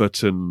reset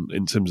button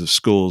in terms of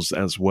scores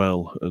as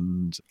well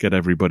and get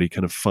everybody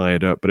kind of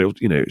fired up. But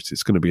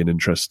it's going to be an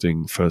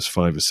interesting first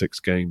 5 or 6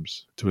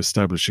 games to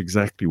establish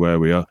exactly where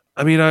we are.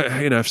 I mean,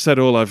 I've said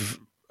all I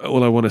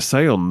want to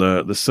say on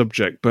the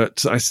subject,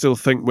 but I still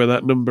think we're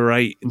that number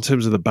 8 in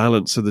terms of the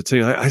balance of the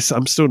team.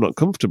 I'm still not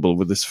comfortable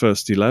with this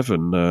first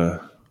 11.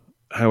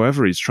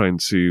 However he's trying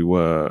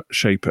to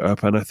shape it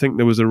up. And I think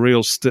there was a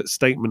real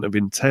statement of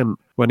intent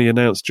when he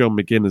announced John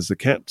McGinn as the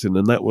captain,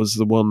 and that was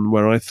the one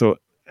where I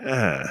thought,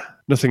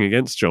 nothing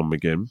against John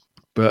McGinn,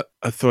 but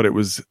I thought it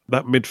was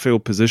that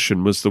midfield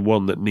position was the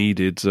one that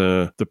needed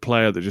the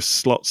player that just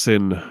slots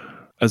in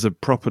as a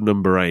proper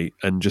number 8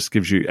 and just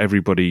gives you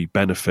everybody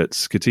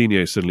benefits.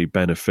 Coutinho certainly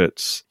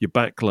benefits. Your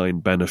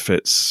backline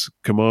benefits.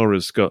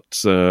 Kamara's got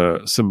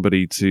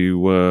somebody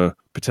to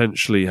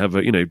potentially have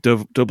a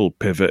double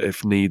pivot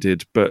if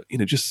needed, but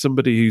just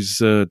somebody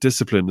who's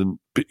disciplined.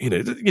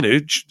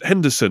 And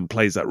Henderson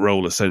plays that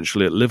role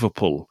essentially at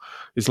Liverpool.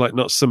 It's like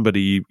not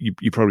somebody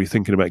you're probably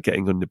thinking about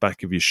getting on the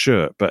back of your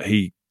shirt, but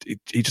he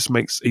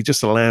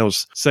just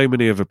allows so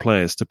many other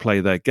players to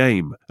play their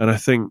game. And I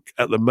think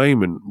at the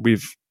moment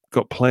we've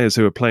got players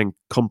who are playing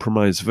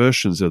compromised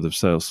versions of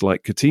themselves,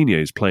 like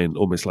Coutinho's playing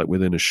almost like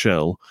within a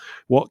shell.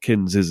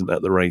 Watkins isn't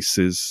at the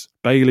races.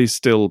 Bailey's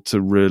still to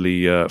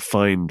really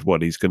find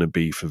what he's going to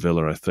be for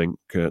Villa, I think.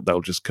 That'll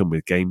just come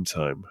with game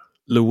time.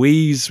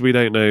 Louise, we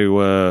don't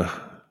know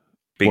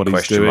what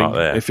he's doing.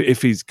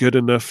 If he's good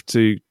enough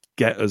to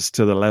get us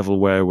to the level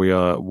where we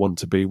want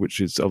to be, which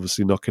is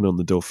obviously knocking on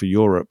the door for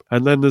Europe.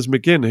 And then there's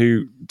McGinn,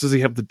 who does he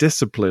have the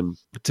discipline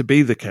to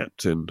be the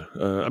captain?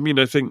 I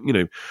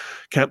think,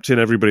 captain,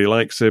 everybody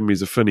likes him.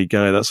 He's a funny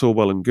guy. That's all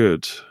well and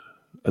good.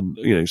 And,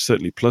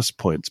 certainly plus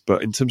points.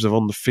 But in terms of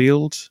on the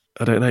field,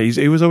 I don't know.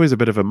 He was always a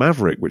bit of a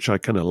maverick, which I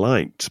kind of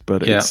liked.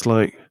 But it's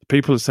like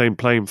people are saying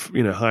playing,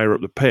 higher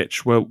up the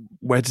pitch. Well,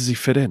 where does he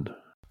fit in?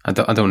 I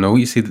don't know.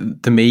 You see,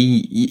 to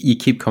me, you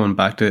keep coming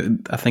back to,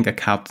 I think a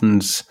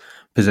captain's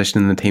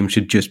position in the team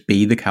should just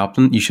be the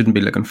captain. You shouldn't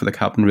be looking for the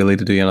captain really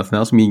to do anything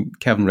else. I mean,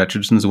 Kevin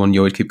Richardson's the one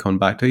you always keep coming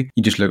back to.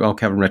 You just look,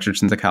 Kevin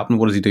Richardson's the captain.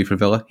 What does he do for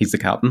Villa? He's the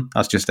captain.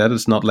 That's just it.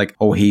 It's not like,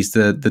 he's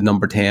the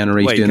number 10 or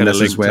he's doing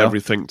this as well.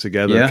 Everything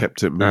together,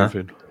 kept it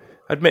moving.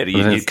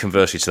 Admittedly, you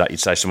conversely to that, you'd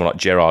say someone like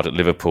Gerrard at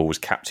Liverpool was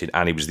captain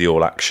and he was the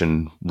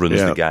all-action,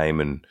 runs the game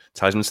and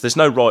Tasman. So there's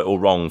no right or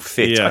wrong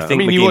fit. Yeah. I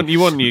think you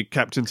want your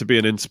captain to be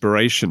an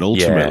inspiration.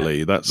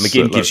 Ultimately, that's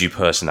McGinn gives you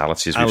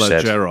personality, as we've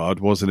said. Gerrard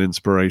was an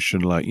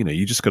inspiration.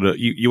 You just got to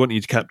you want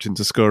your captain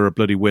to score a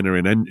bloody winner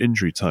in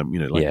injury time.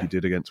 He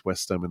did against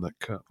West Ham in that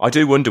cup. I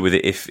do wonder with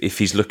it if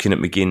he's looking at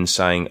McGinn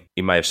saying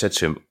he may have said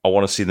to him, "I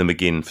want to see the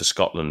McGinn for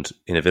Scotland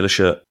in a Villa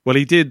shirt." Well,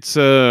 he did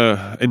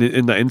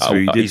in that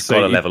interview. He did he's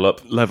got to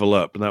level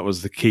up, and that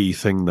was the key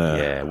thing there.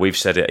 Yeah, we've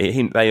said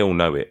it. They all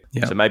know it.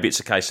 Yeah. So maybe it's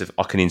a case of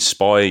I can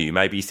inspire you.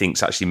 Maybe he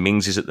thinks actually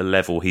Mings is at the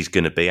level he's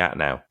going to be at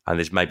now, and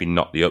there's maybe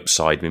not the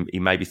upside. He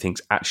maybe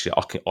thinks actually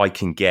I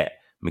can get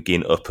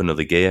McGinn up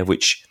another gear,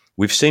 which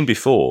we've seen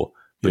before,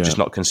 but just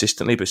not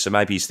consistently. But so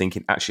maybe he's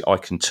thinking actually I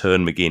can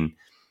turn McGinn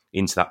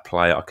into that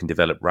player. I can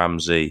develop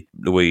Ramsey.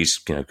 Louise,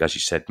 as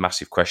you said,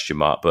 massive question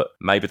mark. But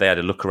maybe they had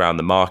a look around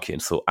the market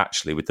and thought,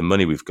 actually, with the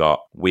money we've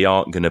got, we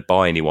aren't going to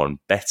buy anyone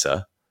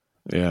better.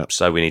 Yeah.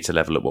 So we need to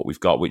level up what we've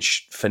got,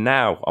 which for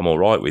now I'm all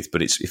right with.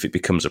 But if it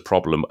becomes a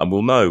problem, and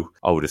we'll know,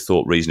 I would have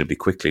thought reasonably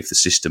quickly if the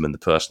system and the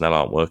personnel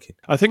aren't working.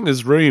 I think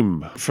there's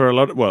room for a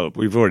lot. Well,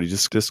 we've already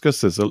just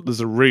discussed this. There's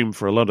a room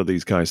for a lot of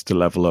these guys to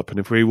level up, and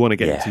if we want to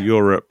get into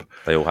Europe,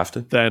 they all have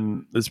to.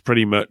 Then there's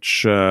pretty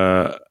much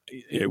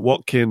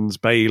Watkins,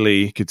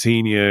 Bailey,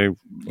 Coutinho,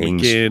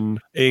 McGinn,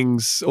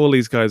 Ings. All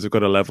these guys have got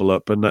to level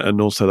up, and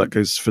also that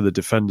goes for the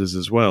defenders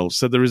as well.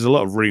 So there is a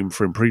lot of room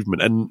for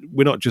improvement, and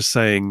we're not just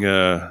saying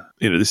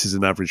this is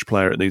an average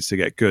player that needs to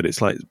get good.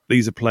 It's like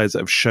these are players that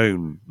have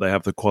shown they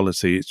have the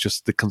quality. It's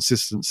just the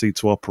consistency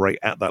to operate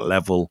at that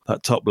level,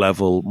 that top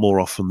level, more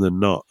often than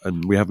not,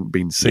 and we haven't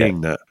been seeing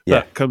that.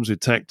 That comes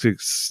with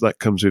tactics. That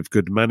comes with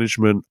good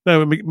management.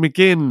 No,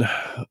 McGinn.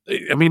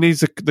 I mean,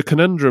 the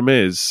conundrum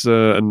is,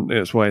 and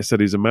that's why I said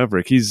he's a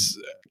maverick. He's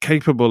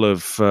capable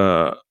of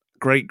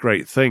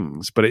great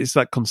things, but it's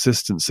that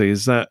consistency.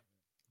 Is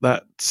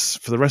that's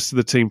for the rest of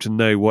the team to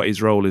know what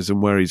his role is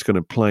and where he's going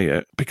to play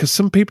it. Because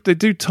some people, they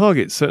do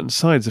target certain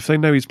sides. If they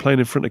know he's playing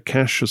in front of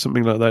Cash or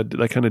something like that,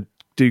 they kind of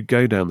do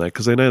go down there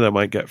because they know they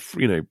might get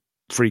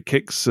free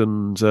kicks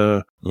and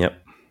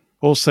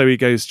also he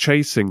goes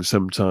chasing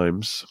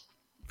sometimes.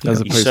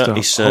 As opposed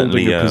to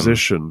holding a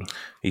position.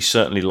 He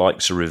certainly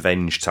likes a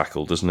revenge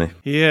tackle, doesn't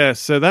he? Yeah,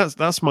 so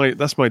that's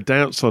my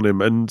doubts on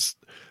him.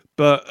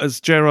 But as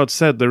Gerrard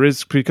said,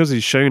 because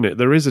he's shown it,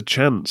 there is a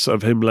chance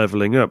of him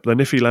levelling up. Then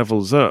if he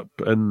levels up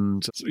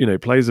and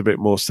plays a bit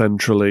more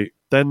centrally,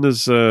 then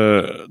there's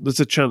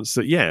a chance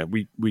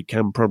that we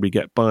can probably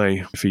get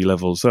by if he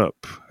levels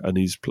up and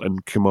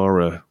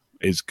Kamara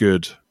is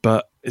good.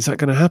 But is that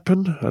going to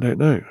happen? I don't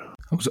know.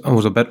 I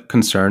was a bit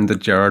concerned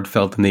that Gerrard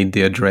felt the need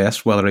to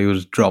address whether he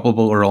was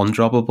droppable or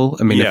undroppable.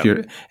 I mean,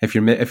 if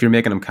you're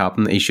making him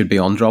captain, he should be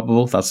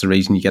undroppable. That's the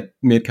reason you get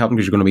made captain,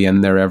 because you're going to be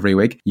in there every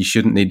week. You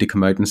shouldn't need to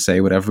come out and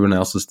say what everyone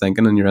else is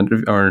thinking in your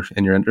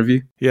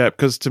interview. Yeah,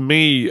 because to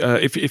me,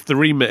 if the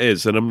remit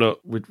is, and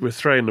we're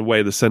throwing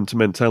away the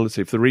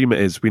sentimentality. If the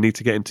remit is, we need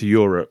to get into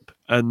Europe.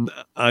 And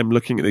I'm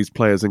looking at these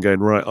players and going,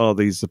 right, are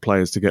these the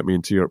players to get me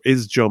into Europe?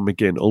 Is John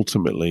McGinn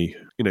ultimately,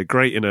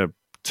 great in a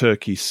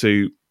turkey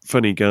suit,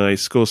 funny guy,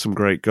 scores some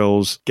great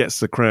goals, gets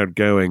the crowd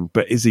going,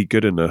 but is he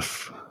good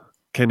enough?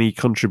 Can he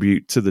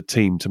contribute to the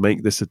team to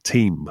make this a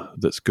team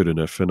that's good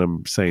enough? And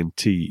I'm saying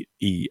TEAM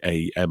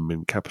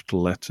in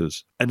capital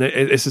letters. And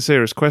it's a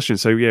serious question.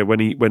 So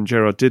when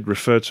Gerrard did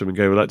refer to him and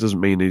go, well, that doesn't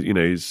mean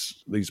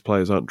these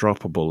players aren't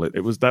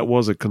droppable. That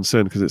was a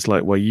concern, because it's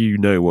like, well,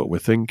 what we're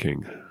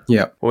thinking.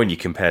 Yeah. When you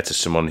compare to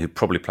someone who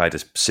probably played a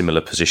similar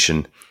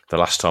position the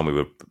last time we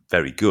were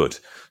very good,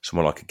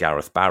 someone like a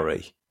Gareth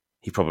Barry,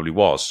 he probably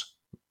was.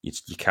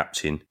 Your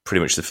captain,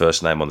 pretty much the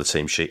first name on the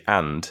team sheet,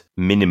 and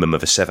minimum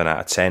of a 7 out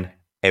of 10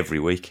 every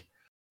week.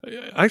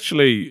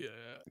 Actually,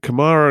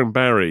 Kamara and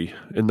Barry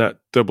in that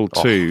double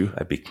two,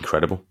 that'd be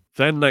incredible.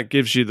 Then that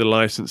gives you the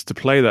license to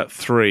play that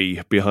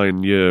 3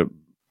 behind your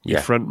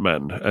front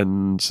man,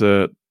 and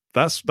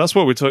that's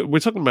what we're talking. We're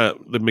talking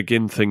about the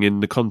McGinn thing in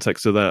the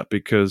context of that,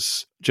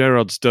 because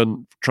Gerrard's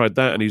tried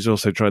that, and he's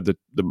also tried the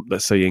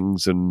let's say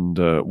Ings and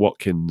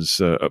Watkins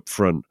up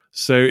front.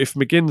 So if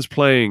McGinn's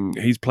playing,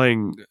 he's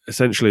playing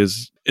essentially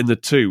as in the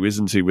 2,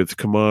 isn't he, with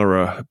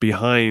Kamara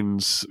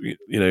behind?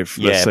 Let's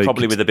say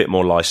probably with a bit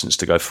more license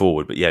to go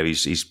forward. But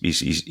he's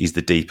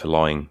the deeper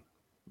lying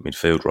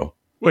midfield role.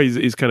 Well,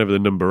 he's kind of the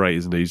number 8,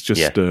 isn't he? He's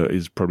just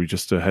he's probably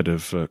just ahead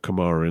of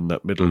Kamara in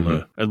that middle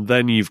there. And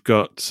then you've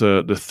got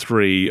the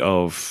 3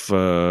 of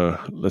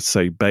let's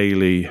say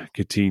Bailey,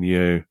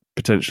 Coutinho,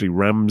 potentially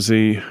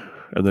Ramsey,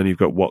 and then you've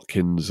got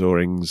Watkins or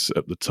Ings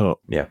at the top.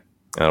 Yeah.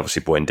 And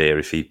obviously Buendia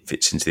if he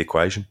fits into the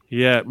equation.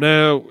 Yeah,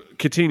 now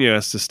Coutinho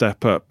has to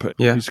step up.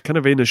 Yeah. He's kind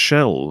of in a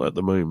shell at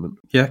the moment.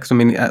 Yeah, because I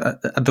mean,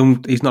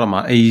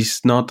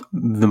 he's not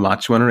the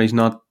match winner. He's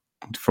not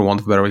for want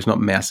of a better word, he's not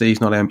messy,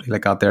 he's not empty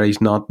like that there.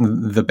 He's not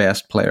the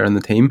best player in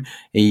the team.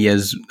 He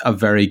is a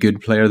very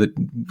good player that,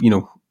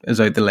 is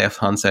out the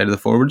left-hand side of the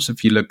forwards.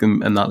 If you look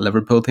in that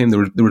Liverpool team, there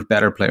was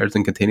better players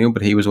than Coutinho,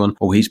 but he was one,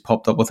 he's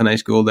popped up with a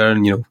nice goal there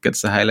and,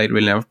 gets the highlight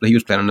really never, but he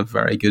was playing in a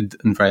very good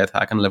and very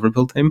attacking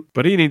Liverpool team.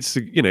 But he needs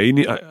to,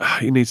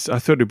 he needs, I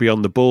thought he'd be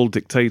on the ball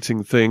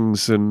dictating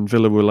things, and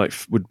Villa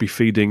would be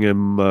feeding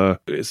him.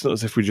 It's not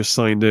as if we just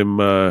signed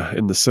him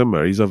in the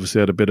summer. He's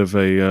obviously had a bit of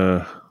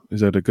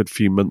he's had a good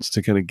few months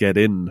to kind of get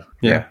in.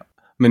 Yeah.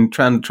 I mean,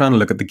 trying to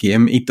look at the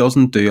game, he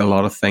doesn't do a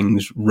lot of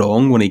things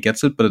wrong when he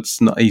gets it, but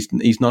it's not.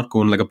 He's not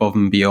going like above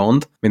and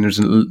beyond. I mean, there's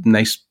a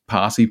nice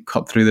pass he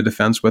cut through the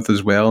defence with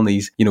as well, and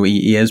he's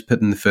he is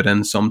putting the foot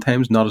in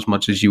sometimes, not as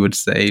much as you would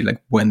say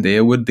like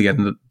Buendia would to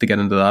get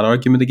into that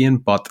argument again.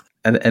 But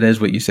it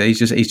is what you say.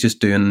 He's just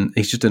doing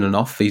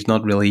enough. He's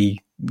not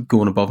really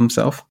going above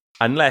himself.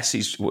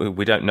 Unless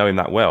we don't know him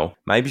that well.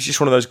 Maybe he's just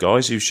one of those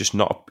guys who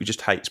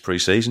just hates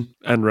pre-season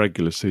and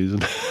regular season.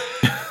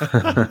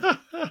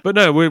 But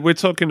no, we're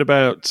talking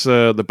about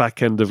the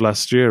back end of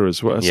last year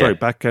as well. Sorry,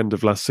 back end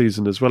of last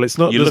season as well. It's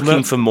not. You're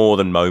looking for more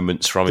than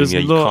moments from him.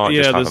 You can't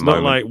just have a moment.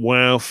 There's not like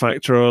wow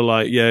factor or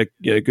like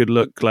good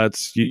luck,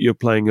 lads. You're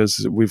playing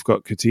us. We've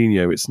got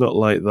Coutinho. It's not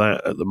like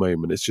that at the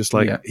moment. It's just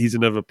like he's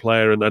another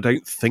player, and I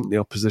don't think the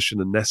opposition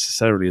are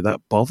necessarily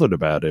that bothered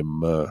about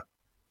him.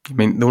 I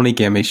mean, the only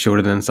game he showed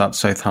it in is that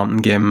Southampton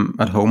game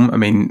at home. I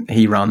mean,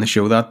 he ran the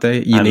show that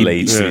day.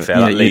 Leeds, to be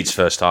fair, that Leeds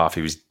first half,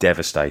 he was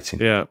devastating.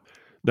 Yeah.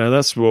 Now,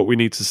 that's what we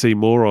need to see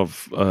more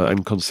of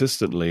and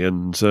consistently.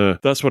 And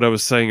that's what I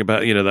was saying about,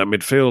 that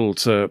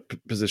midfield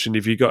position.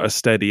 If you got a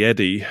steady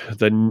Eddie,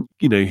 then,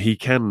 he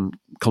can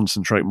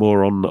concentrate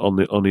more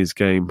on his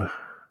game.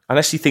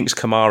 Unless he thinks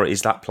Kamara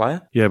is that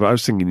player. Yeah, but I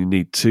was thinking you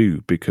need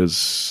two,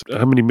 because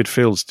how many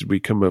midfields did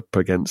we come up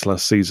against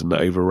last season that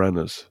overran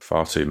us?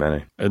 Far too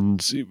many.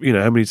 And,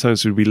 how many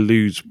times did we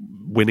lose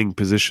winning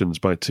positions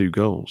by 2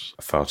 goals?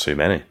 Far too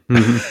many.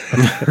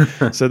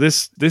 So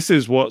this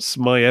is what's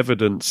my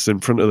evidence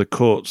in front of the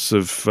courts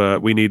of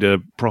we need a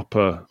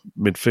proper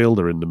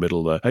midfielder in the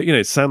middle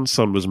there.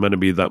 Sanson was meant to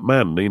be that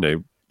man,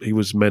 he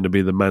was meant to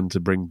be the man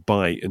to bring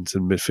bite into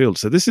midfield.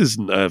 So this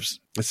isn't a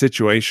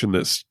situation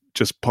that's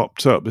just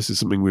popped up. This is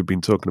something we've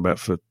been talking about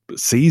for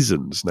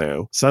seasons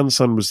now.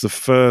 Sanson was the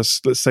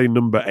first, let's say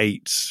number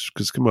 8,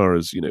 because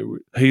Kamara's,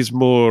 he's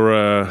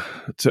more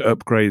to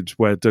upgrade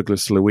where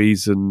Douglas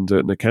Luiz and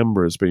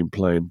Nakamba has been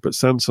playing. But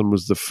Sanson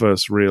was the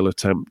first real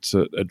attempt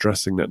at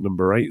addressing that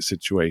number 8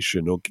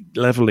 situation or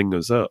levelling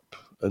us up.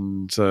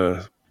 And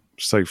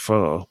so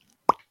far,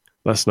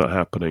 that's not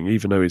happening,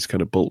 even though he's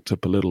kind of bulked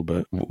up a little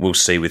bit. We'll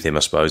see with him,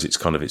 I suppose. It's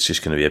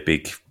just going to be a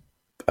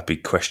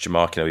big question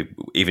mark.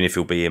 Even if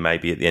he'll be here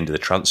maybe at the end of the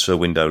transfer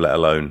window, let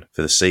alone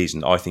for the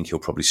season, I think he'll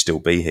probably still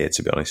be here,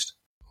 to be honest.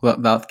 Well,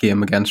 that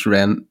game against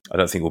Rennes, I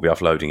don't think we'll be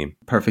offloading him.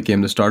 Perfect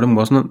game to start him,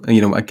 wasn't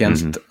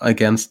it?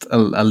 Against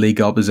a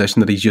league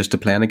opposition that he's used to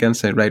playing against.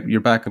 Say, right, you're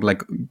back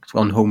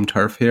on home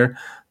turf here.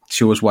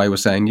 Show us why we're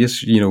saying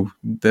yes.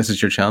 This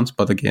is your chance.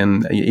 But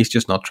again, he's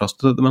just not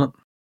trusted at the minute.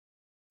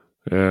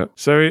 Yeah.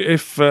 So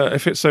if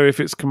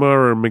it's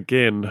Kamara and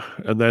McGinn,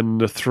 and then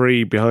the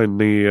 3 behind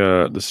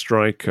the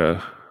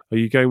striker, are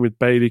you going with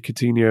Bailey,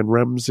 Coutinho, and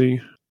Ramsey?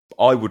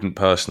 I wouldn't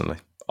personally.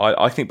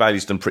 I think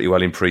Bailey's done pretty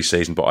well in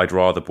pre-season, but I'd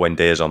rather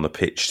Buendia's on the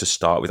pitch to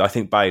start with. I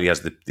think Bailey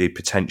has the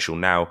potential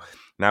now.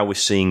 Now we're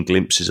seeing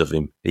glimpses of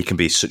him. He can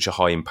be such a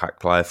high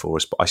impact player for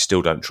us, but I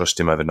still don't trust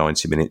him over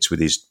 90 minutes with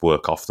his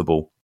work off the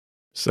ball.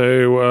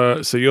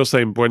 So you're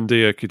saying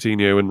Buendia,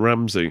 Coutinho, and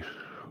Ramsey?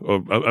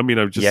 Or,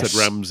 I've just said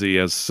Ramsey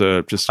as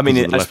just. I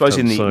mean, I suppose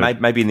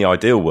maybe in the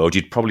ideal world,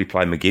 you'd probably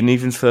play McGinn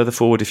even further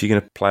forward if you're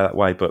going to play that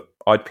way. But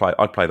I'd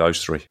play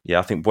those 3. Yeah,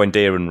 I think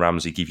Buendia and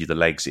Ramsey give you the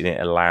legs, and it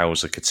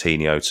allows a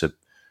Coutinho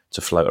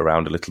to float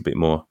around a little bit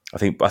more. I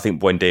think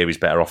Buendia is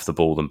better off the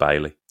ball than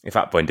Bailey. In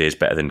fact, Buendia is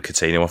better than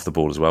Coutinho off the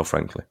ball as well,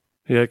 frankly.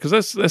 Yeah,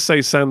 because let's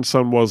say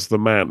Sanson was the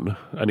man,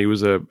 and he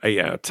was a 8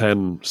 out of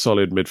 10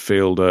 solid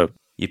midfielder.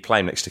 You'd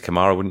play him next to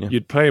Kamara, wouldn't you?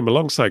 You'd play him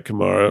alongside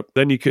Kamara.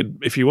 Then you could,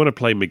 if you want to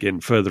play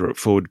McGinn further up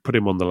forward, put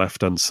him on the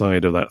left-hand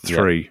side of that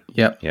 3.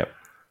 Yep.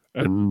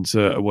 And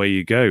away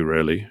you go,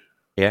 really.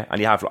 Yeah,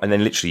 and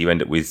then literally you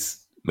end up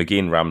with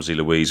McGinn, Ramsey,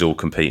 Luiz all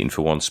competing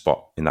for one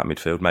spot in that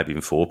midfield, maybe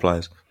even 4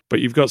 players. But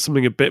you've got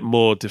something a bit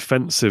more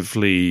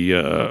defensively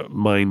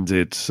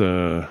minded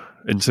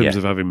in terms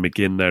of having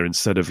McGinn there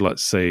instead of,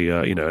 let's say,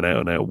 an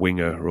out-and-out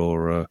winger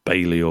or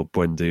Bailey or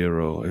Buendia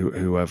or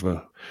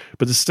whoever.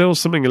 But there's still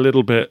something a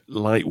little bit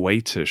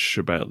lightweightish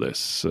about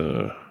this.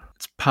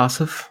 It's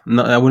passive.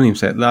 No, I wouldn't even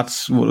say it.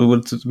 That's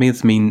what it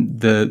means.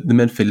 The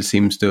midfield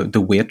seems to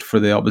wait for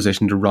the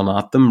opposition to run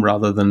at them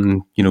rather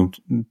than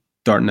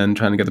darting in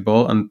trying to get the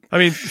ball. And I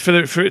mean,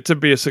 for it to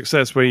be a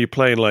success where you're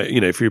playing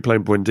if you're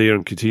playing Buendia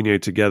and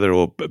Coutinho together,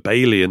 or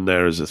Bailey in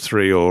there as a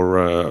three,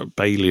 or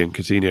Bailey and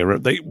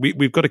Coutinho,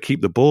 we've got to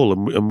keep the ball,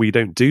 and we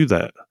don't do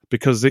that.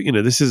 Because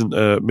this isn't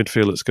a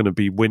midfield that's going to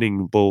be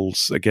winning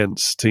balls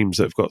against teams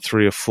that have got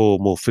 3 or 4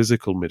 more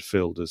physical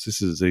midfielders. This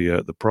is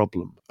the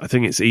problem. I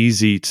think it's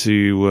easy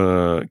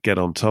to get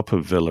on top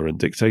of Villa and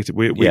dictate it.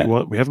 We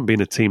haven't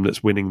been a team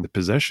that's winning the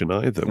possession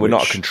either. We're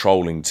not a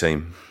controlling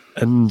team.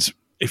 And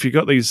if you've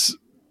got these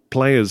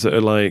players that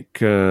are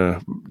like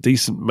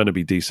meant to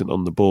be decent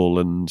on the ball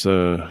and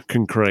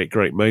can create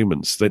great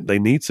moments, they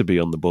need to be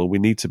on the ball. We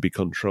need to be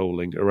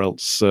controlling, or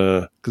else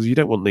because you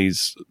don't want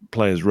these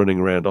players running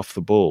around off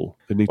the ball.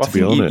 They need to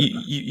be on it.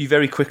 You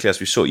very quickly, as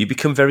we saw, you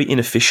become very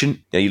inefficient.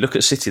 You look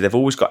at City; they've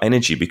always got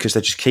energy because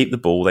they just keep the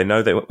ball. They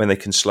know that when they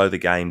can slow the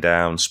game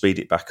down, speed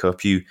it back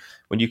up.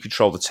 When you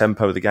control the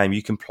tempo of the game,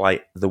 you can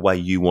play the way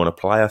you want to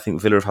play. I think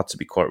Villa have had to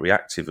be quite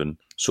reactive and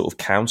sort of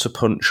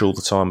counter-punch all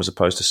the time, as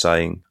opposed to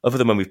saying, other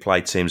than when we've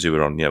played teams who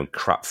were on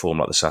crap form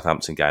like the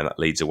Southampton game, that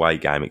Leeds away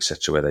game,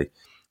 etc., where they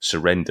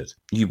surrendered.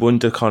 You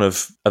wonder kind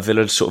of a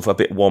Villa sort of a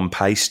bit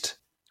one-paced.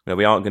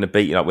 We aren't going to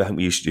beat, I think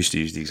we used to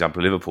use the example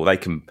of Liverpool. They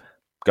can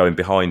go in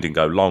behind and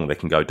go long. They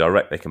can go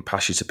direct. They can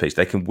pass you to piece.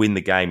 They can win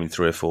the game in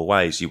 3 or 4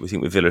 ways. You would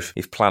think with Villa,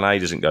 if plan A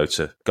doesn't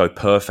go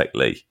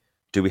perfectly,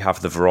 do we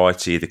have the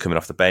variety either coming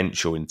off the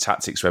bench or in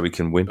tactics where we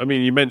can win? I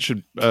mean, you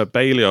mentioned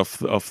Bailey off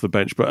the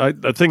bench,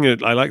 but the thing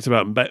that I liked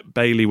about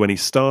Bailey when he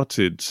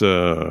started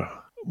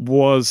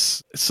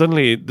was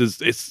suddenly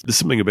there's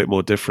something a bit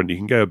more different. You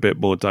can go a bit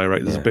more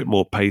direct. There's a bit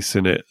more pace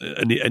in it,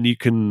 and you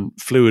can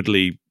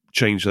fluidly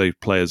change those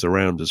players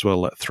around as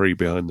well. That 3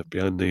 behind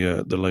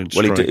the lone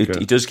striker. Well,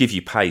 he does give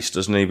you pace,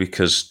 doesn't he?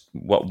 Because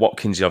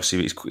Watkins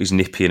obviously is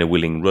nippy and a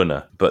willing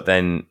runner, but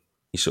then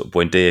you sort of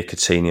Buendia,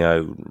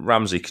 Coutinho,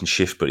 Ramsey can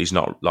shift, but he's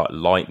not like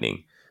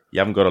lightning. You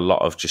haven't got a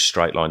lot of just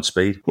straight line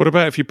speed. What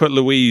about if you put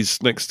Luiz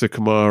next to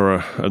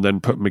Kamara and then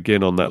put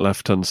McGinn on that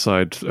left-hand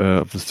side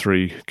of the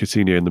 3,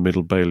 Coutinho in the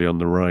middle, Bailey on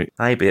the right?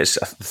 Maybe. The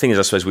thing is,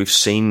 I suppose we've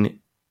seen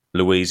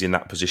Luiz in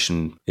that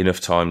position enough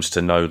times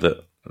to know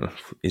that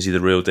is he the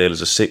real deal as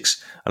a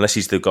 6? Unless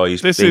he's the guy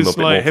who's this being is a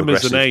bit like more him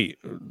as an 8,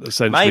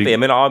 essentially. Maybe. I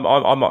mean,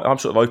 I'm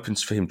sort of open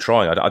for him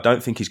trying. I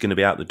don't think he's going to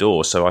be out the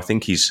door. So I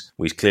think he's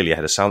clearly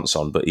ahead of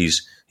Sanson, but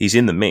he's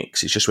in the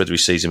mix. It's just whether he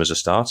sees him as a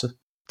starter.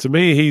 To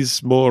me,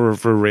 he's more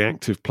of a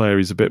reactive player.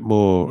 He's a bit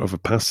more of a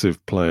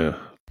passive player.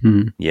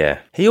 Yeah,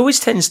 he always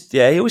tends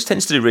to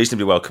do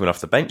reasonably well coming off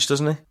the bench,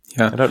 doesn't he?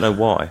 Yeah, I don't know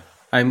why.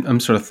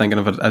 I'm sort of thinking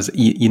of it as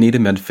you need a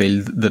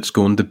midfield that's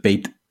going to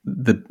beat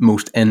the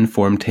most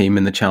informed team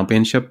in the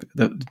Championship,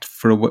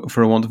 for a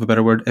want of a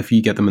better word. If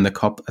you get them in the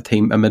cup, a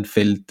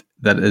midfield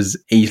that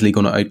is easily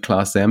going to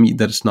outclass them,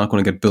 that it's not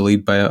going to get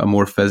bullied by a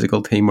more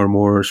physical team or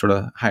more sort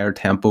of higher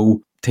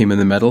tempo team in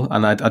the middle.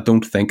 And I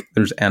don't think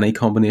there's any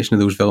combination of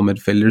those Villa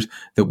midfielders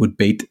that would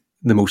beat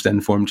the most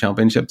informed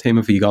Championship team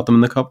if you got them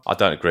in the cup. I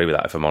don't agree with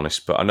that, if I'm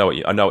honest, but I know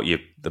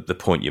the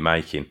point you're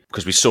making,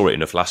 because we saw it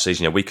enough last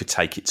season. We could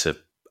take it to.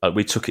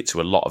 We took it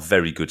to a lot of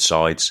very good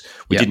sides.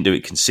 We didn't do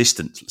it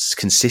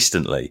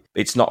consistently.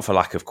 It's not for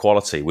lack of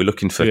quality. We're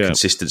looking for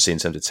consistency in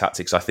terms of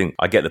tactics. I think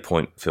I get the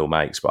point Phil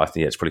makes, but I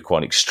think it's probably quite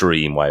an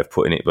extreme way of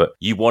putting it. But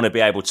you want to be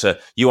able to,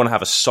 you want to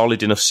have a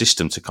solid enough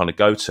system to kind of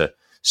go to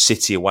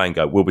City away and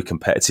go, we'll be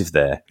competitive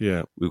there.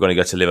 Yeah. We're going to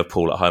go to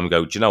Liverpool at home and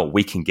go, do you know what?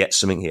 We can get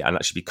something here, and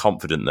actually be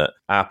confident that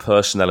our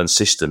personnel and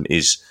system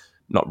is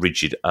not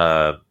rigid,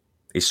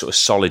 is sort of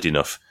solid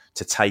enough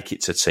to take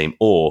it to a team.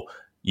 Or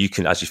you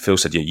can, as Phil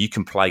said, you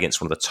can play against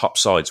one of the top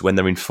sides when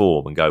they're in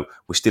form and go,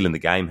 we're still in the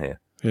game here.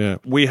 Yeah,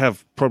 we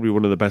have probably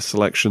one of the best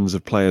selections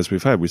of players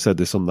we've had. We said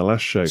this on the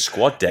last show.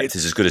 Squad depth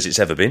is as good as it's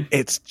ever been.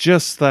 It's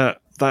just that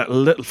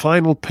little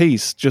final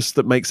piece just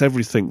that makes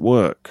everything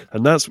work.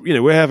 And that's,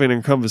 we're having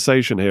a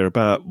conversation here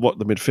about what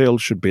the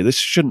midfield should be. This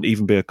shouldn't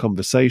even be a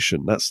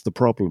conversation. That's the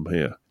problem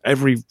here.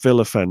 Every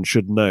Villa fan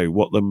should know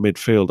what the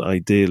midfield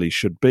ideally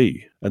should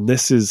be. And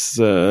this is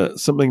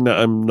something that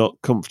I'm not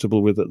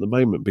comfortable with at the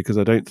moment, because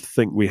I don't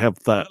think we have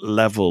that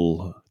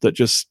level that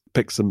just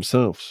picks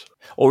themselves.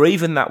 Or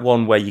even that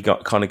one where you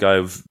got kind of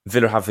go,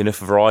 Villa have enough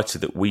variety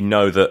that we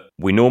know that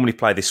we normally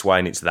play this way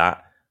and it's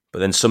that. But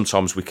then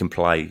sometimes we can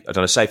play, I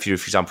don't know, say for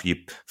example, you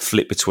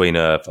flip between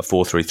a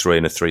 4-3-3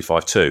 and a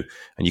 3-5-2,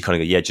 and you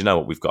kind of go, yeah, do you know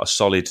what? We've got a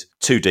solid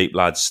 2 deep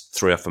lads,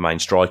 3 off the main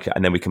striker,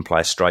 and then we can play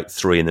a straight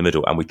 3 in the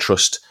middle, and we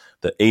trust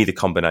that either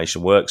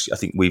combination works. I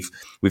think we've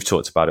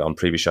talked about it on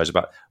previous shows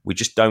about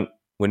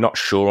we're not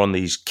sure on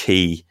these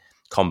key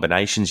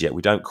combinations yet.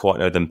 We don't quite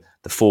know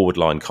the forward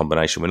line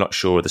combination. We're not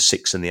sure of the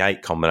 6 and the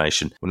 8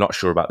 combination. We're not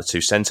sure about the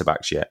 2 centre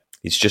backs yet.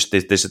 It's just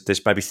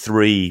there's maybe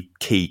 3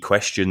 key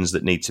questions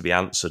that need to be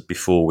answered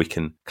before we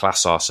can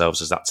class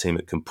ourselves as that team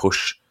that can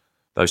push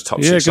those top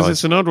 6 sides. Yeah, because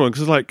it's an odd one.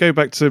 Because go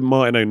back to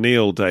Martin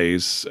O'Neill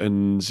days,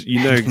 and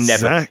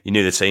Never. You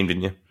knew the team,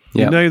 didn't you?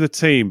 Yeah. You know the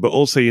team, but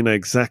also you know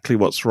exactly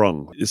what's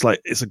wrong. It's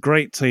like, it's a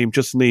great team,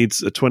 just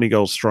needs a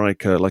 20-goal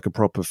striker, like a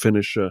proper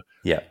finisher.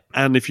 Yeah.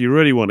 And if you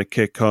really want to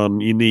kick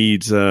on, you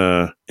need,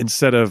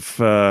 instead of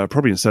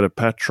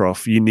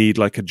Petrov, you need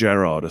like a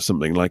Gerrard or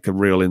something, like a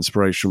real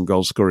inspirational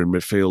goal-scoring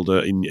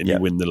midfielder, and you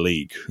win the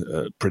league,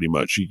 pretty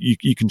much.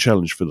 You can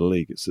challenge for the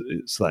league.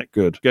 It's that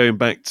good. Going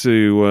back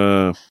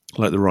to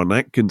like the Ron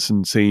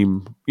Atkinson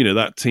team, you know,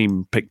 that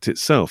team picked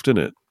itself,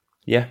 didn't it?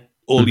 Yeah.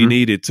 All you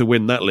needed to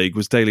win that league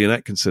was Dalian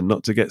Atkinson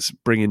not to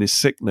bring in his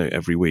sick note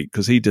every week,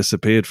 because he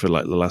disappeared for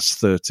like the last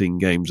 13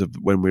 games of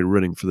when we were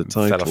running for the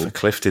title. Fell off a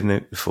cliff, didn't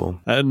it, before?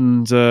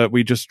 And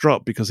we just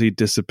dropped because he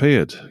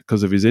disappeared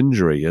because of his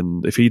injury.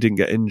 And if he didn't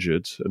get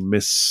injured and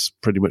miss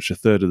pretty much a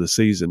third of the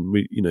season,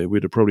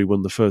 we'd have probably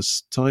won the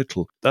first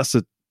title. That's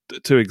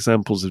two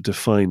examples of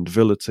defined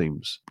Villa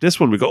teams. This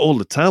one, we've got all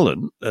the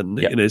talent, and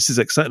you know, this is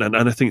exciting. And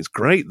I think it's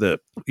great that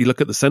you look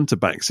at the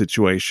centre-back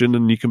situation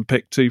and you can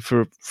pick two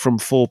from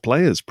 4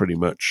 players pretty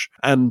much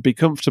and be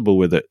comfortable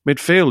with it.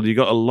 Midfield, you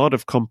got a lot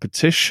of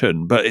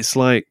competition, but it's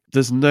like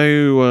there's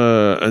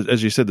no,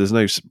 as you said, there's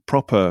no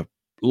proper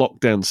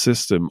lockdown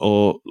system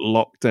or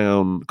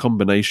lockdown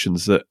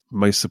combinations that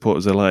most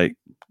supporters are like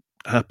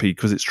happy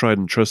because it's tried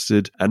and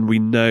trusted, and we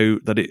know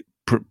that it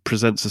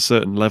presents a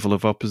certain level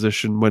of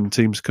opposition when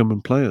teams come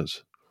and play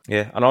us.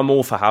 Yeah, and I'm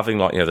all for having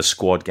the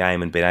squad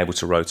game and being able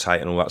to rotate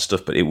and all that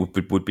stuff, but it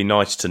would be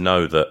nice to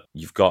know that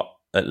you've got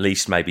at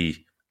least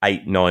maybe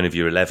 8, 9 of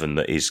your 11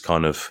 that is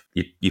kind of,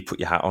 you put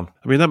your hat on.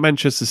 I mean, that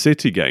Manchester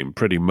City game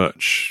pretty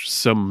much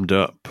summed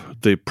up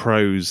the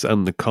pros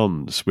and the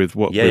cons with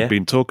what we've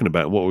been talking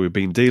about, what we've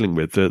been dealing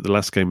with the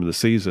last game of the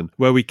season,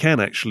 where we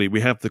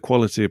have the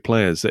quality of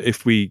players that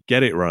if we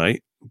get it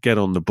right, get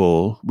on the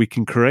ball, we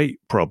can create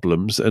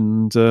problems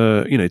and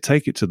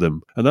take it to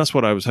them. And that's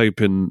what I was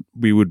hoping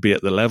we would be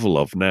at the level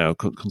of now,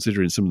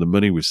 considering some of the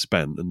money we've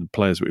spent and the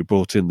players that we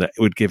brought in, that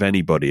would give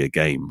anybody a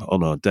game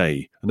on our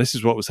day. And this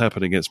is what was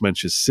happening against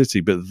Manchester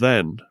City. But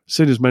then, as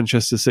soon as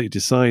Manchester City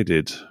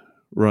decided,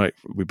 right,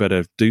 we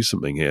better do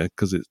something here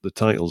because the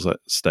title's at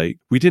stake,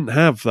 we didn't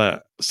have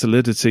that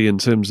solidity in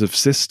terms of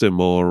system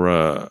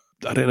or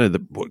I don't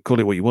know, call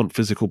it what you want,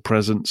 physical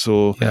presence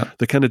or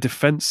the kind of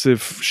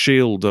defensive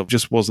shield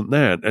just wasn't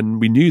there.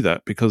 And we knew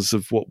that because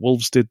of what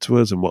Wolves did to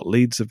us and what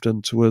Leeds have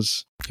done to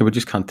us. Yeah, we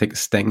just can't take a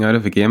sting out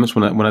of a game. It's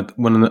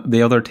when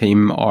the other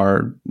team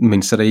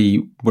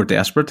City were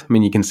desperate. I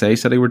mean, you can say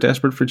City were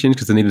desperate for change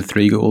because they needed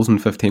 3 goals in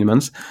 15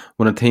 minutes.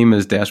 When a team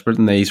is desperate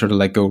and they sort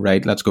of go,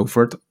 right, let's go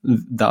for it,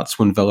 that's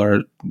when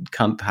Villa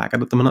can't hack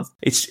it at the minute.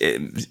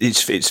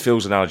 It's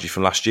Phil's analogy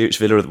from last year. It's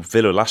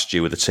Villa last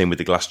year with the team with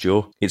the glass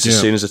jaw. It's as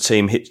soon as a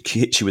team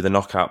hits you with a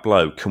knockout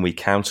blow, can we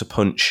counter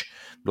punch?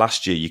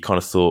 Last year, you kind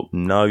of thought,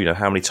 no,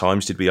 how many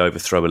times did we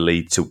overthrow a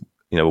lead to,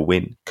 a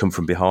win, come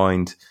from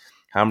behind?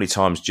 How many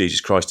times, Jesus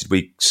Christ, did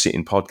we sit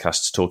in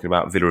podcasts talking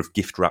about Villa have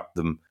gift-wrapped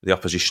the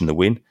opposition the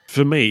win?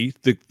 For me,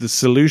 the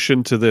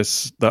solution to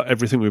this, that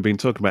everything we've been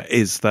talking about,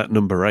 is that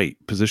number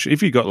 8 position.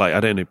 If you got,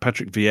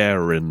 Patrick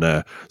Vieira in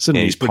there,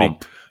 suddenly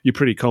you're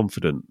pretty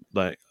confident.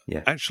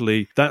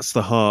 Actually, that's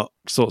the heart,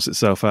 sorts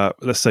itself out.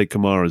 Let's say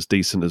Kamara's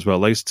decent as well.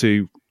 Those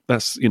two,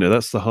 that's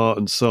the heart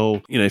and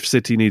soul. If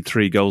City need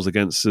 3 goals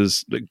against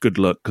us, good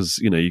luck, because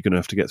you're going to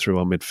have to get through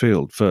our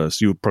midfield first.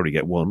 You'll probably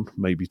get 1,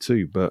 maybe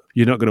 2, but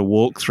you're not going to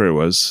walk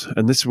through us.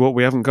 And this is what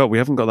we haven't got. We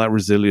haven't got that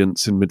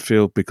resilience in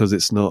midfield because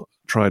it's not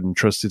tried and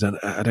trusted. And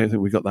I don't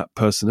think we got that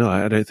personnel.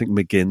 I don't think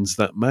McGinn's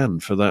that man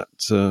for that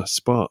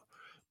spot.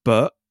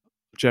 But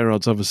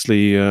Gerrard's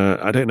obviously,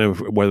 I don't know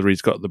whether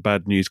he's got the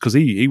bad news, because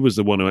he was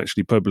the one who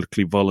actually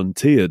publicly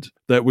volunteered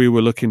that we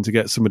were looking to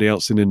get somebody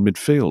else in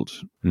midfield.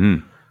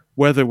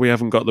 Whether we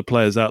haven't got the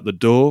players out the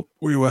door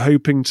we were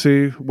hoping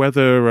to,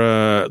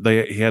 whether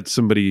he had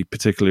somebody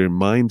particular in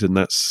mind and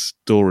that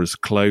door is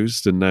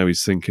closed and now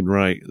he's thinking,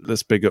 right,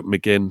 let's big up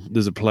McGinn.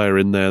 There's a player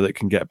in there that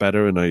can get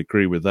better, and I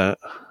agree with that.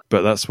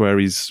 But that's where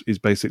he's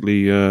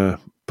basically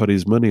put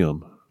his money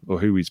on, or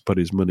who he's put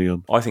his money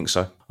on. I think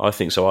so.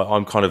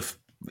 I'm kind of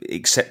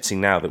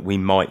accepting now that we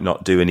might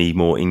not do any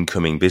more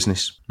incoming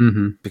business,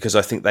 because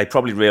I think they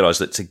probably realise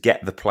that to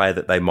get the player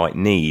that they might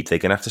need, they're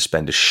going to have to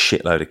spend a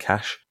shitload of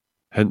cash.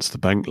 Hence the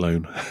bank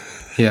loan.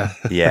 Yeah.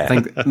 I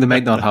think they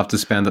might not have to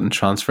spend it in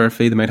transfer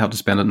fee. They might have to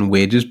spend it in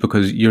wages,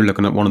 because you're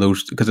looking at one of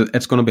those, because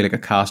it's going to be like a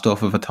cast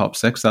off of a top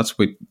 6. That's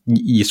what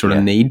you sort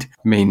of need.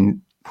 I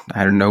mean,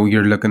 I don't know,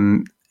 you're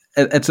looking...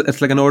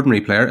 It's like an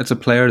ordinary player. It's a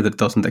player that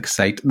doesn't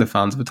excite the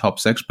fans of a top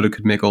 6, but it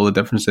could make all the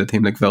difference to a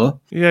team like Villa.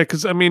 Yeah,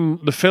 because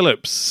the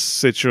Phillips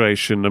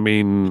situation,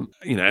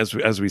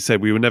 as we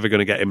said, we were never going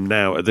to get him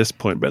now at this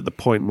point, but at the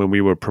point when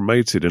we were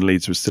promoted and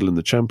Leeds was still in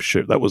the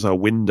Championship, that was our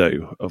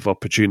window of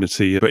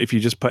opportunity. But if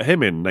you just put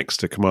him in next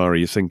to Kamara,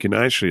 you're thinking,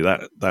 actually,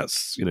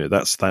 that's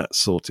that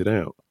sorted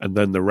out. And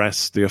then the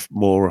rest, the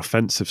more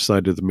offensive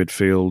side of the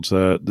midfield,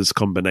 there's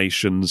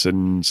combinations,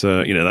 and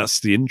that's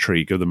the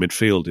intrigue of the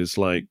midfield, is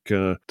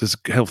there's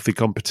healthy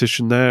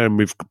competition there, and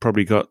we've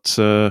probably got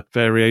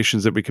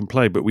variations that we can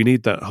play, but we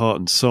need that heart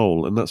and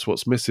soul, and that's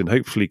what's missing.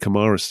 Hopefully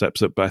Kamara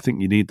steps up, but I think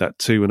you need that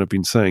too, and I've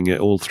been saying it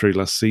all through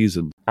last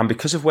season. And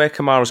because of where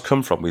Kamara's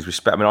come from, with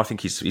respect, I mean, I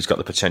think he's got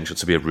the potential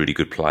to be a really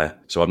good player,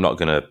 so I'm not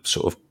going to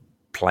sort of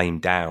play him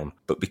down.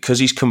 But because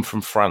he's come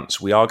from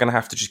France, we are going to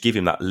have to just give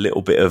him that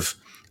little bit of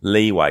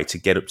leeway to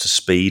get up to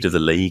speed of the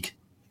league.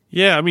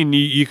 Yeah, I mean,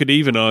 you could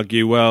even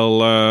argue,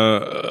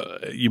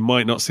 you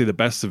might not see the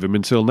best of him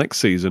until next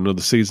season or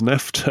the season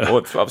after.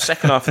 Or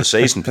second half of the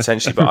season,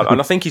 potentially. But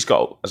I think he's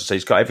got, as I say,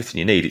 he's got everything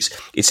you need.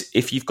 It's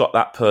if you've got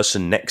that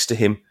person next to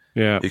him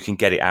who can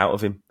get it out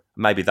of him.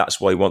 Maybe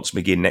that's why he wants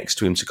McGinn next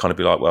to him, to kind of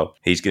be like, well,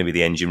 he's going to be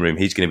the engine room,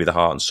 he's going to be the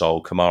heart and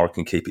soul. Kamara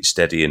can keep it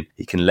steady, and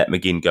he can let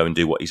McGinn go and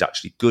do what he's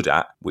actually good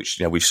at, which,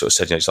 we've sort of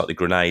said, it's like the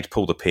grenade,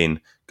 pull the pin,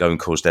 go and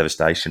cause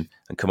devastation,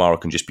 and Kamara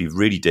can just be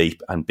really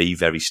deep and be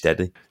very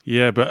steady.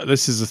 Yeah, but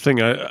this is the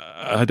thing.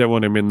 I don't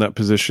want him in that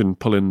position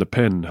pulling the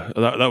pin.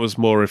 That was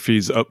more if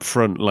he's up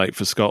front, like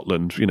for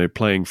Scotland,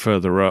 playing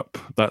further up.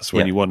 That's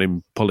when you want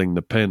him pulling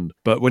the pin.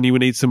 But when you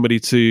need somebody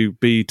to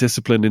be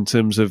disciplined in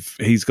terms of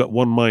he's got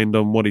one mind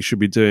on what he should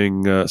be doing,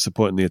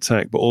 supporting the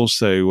attack, but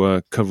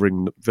also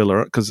covering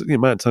Villa, because the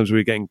amount of times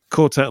we're getting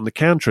caught out in the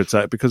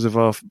counter-attack because of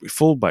our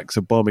fullbacks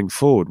are bombing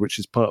forward, which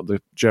is part of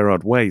the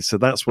Gerrard way. So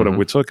that's what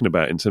we're talking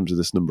about in terms of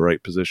this number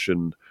 8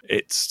 position.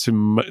 It's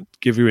to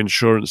give you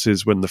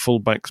insurances when the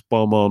fullbacks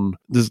bomb on.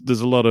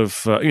 There's a lot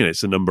of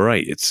it's a number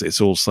 8.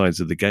 It's all sides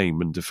of the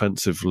game, and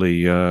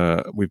defensively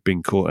we've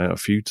been caught out a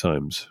few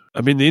times.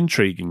 I mean, the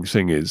intriguing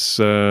thing is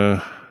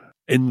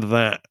in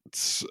that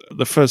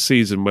the first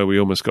season where we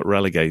almost got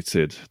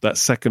relegated, that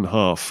second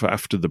half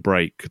after the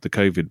break, the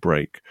COVID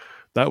break,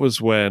 that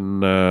was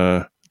when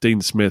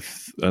Dean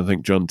Smith, I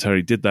think John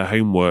Terry, did their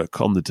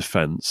homework on the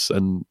defence,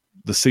 and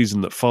the season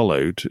that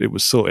followed, it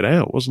was sorted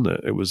out, wasn't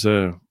it? It was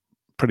a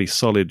pretty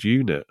solid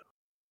unit.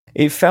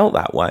 It felt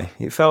that way.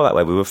 We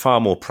were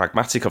far more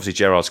pragmatic. Obviously,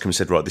 Gerrard's come and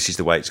said, right, this is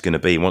the way it's going to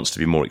be. He wants to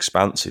be more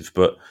expansive.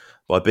 But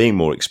by being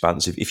more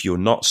expansive, if you're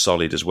not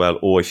solid as well,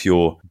 or if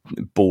your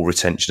ball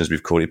retention, as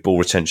we've called it, ball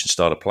retention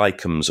style of play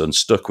comes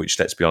unstuck, which,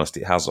 let's be honest,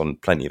 it has on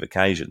plenty of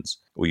occasions,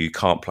 or you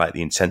can't play at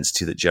the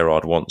intensity that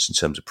Gerrard wants in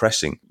terms of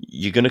pressing,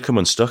 you're going to come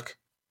unstuck.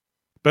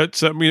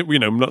 But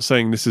I'm not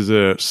saying this is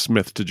a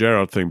Smith to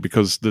Gerrard thing,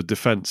 because the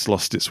defence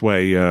lost its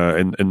way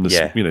in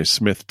the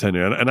Smith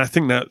tenure, and I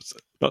think that's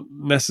not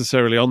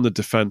necessarily on the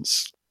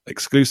defence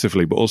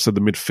exclusively, but also the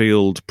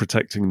midfield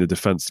protecting the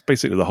defence,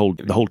 basically the whole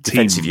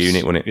defensive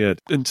unit, wasn't it?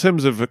 Yeah. In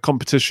terms of a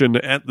competition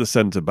at the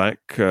centre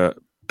back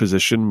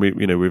position,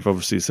 we've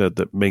obviously said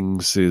that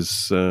Mings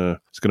is going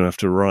to have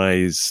to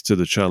rise to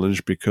the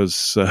challenge,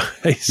 because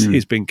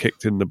he's been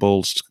kicked in the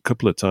balls a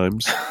couple of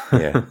times.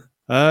 Yeah.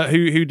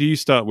 Who do you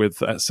start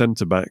with at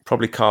centre back?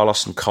 Probably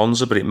Carlos and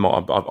Konza, but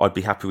I'd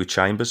be happy with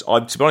Chambers.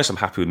 To be honest, I'm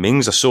happy with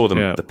Mings. I saw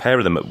them, the pair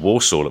of them at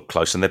Warsaw up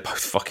close, and they're both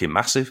fucking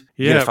massive.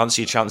 You're going to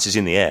fancy your chances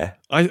in the air.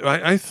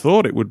 I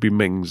thought it would be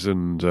Mings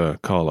and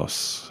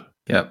Carlos.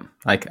 Yep.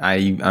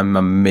 I'm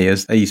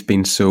amazed. He's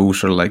been so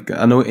sort of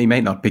I know he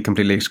might not be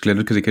completely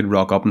excluded because he could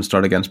rock up and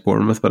start against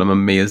Bournemouth, but I'm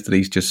amazed that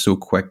he's just so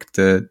quick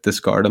to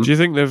discard him. Do you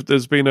think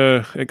there's been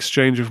a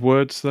exchange of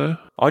words there?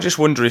 I just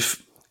wonder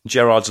if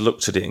Gerrard's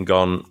looked at it and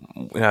gone,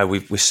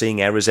 we're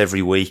seeing errors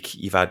every week.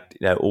 You've had,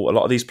 a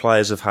lot of these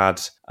players have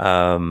had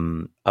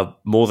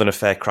more than a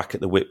fair crack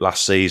at the whip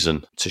last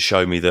season to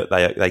show me that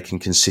they can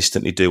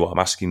consistently do what I'm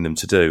asking them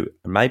to do.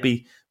 And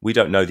maybe we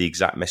don't know the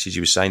exact message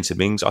he was saying to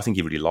Mings. I think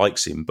he really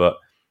likes him, but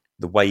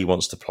the way he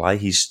wants to play,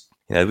 he's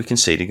we're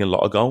conceding a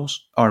lot of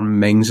goals. Are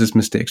Mings'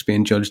 mistakes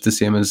being judged the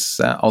same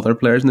as other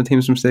players in the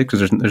team's mistakes?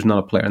 Because there's not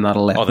a player in that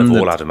 11. Oh, they've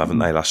all had them, haven't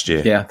they, last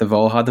year? Yeah, they've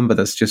all had them, but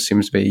this just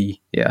seems to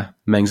be,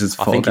 Mings'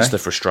 fault. I think it's the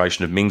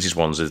frustration of Mings'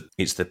 ones.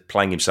 It's the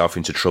playing himself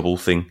into trouble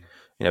thing.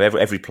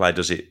 Every player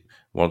does it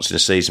once in a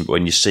season, but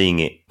when you're seeing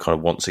it kind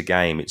of once a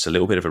game, it's a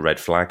little bit of a red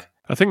flag.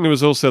 I think there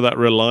was also that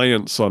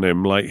reliance on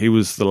him, like he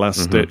was the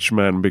last-ditch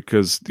man,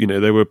 because,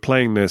 they were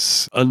playing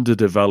this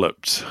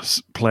underdeveloped,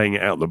 playing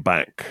it out the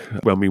back.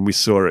 Well, I mean, we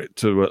saw it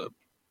to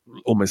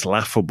almost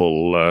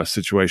laughable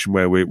situation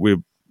where we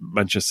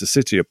Manchester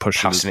City are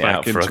pushing us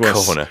back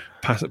into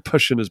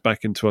pushing us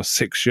back into our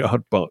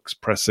 6-yard box,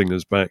 pressing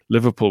us back.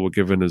 Liverpool were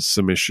giving us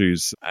some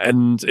issues,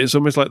 and it's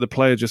almost like the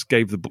player just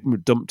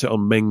dumped it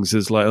on Mings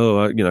as like,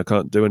 I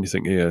can't do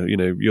anything here.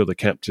 You're the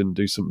captain,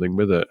 do something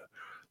with it.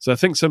 So I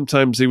think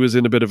sometimes he was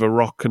in a bit of a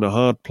rock and a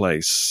hard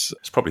place.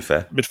 It's probably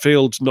fair.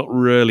 Midfield's not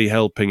really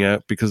helping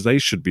out, because they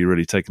should be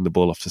really taking the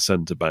ball off the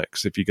centre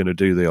backs if you're going to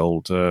do the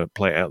old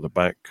play out the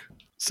back.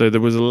 So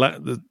there was a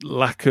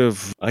lack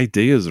of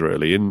ideas,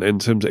 really, in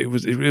terms of it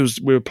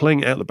was we were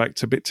playing out the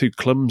back a bit too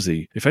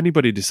clumsy. If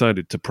anybody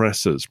decided to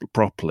press us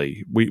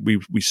properly, we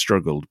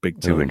struggled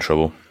big time. We were in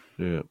trouble.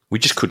 Yeah, we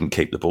just couldn't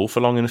keep the ball for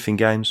long enough in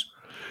games.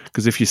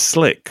 Because if you're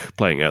slick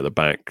playing out the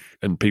back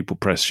and people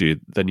press you,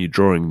 then you're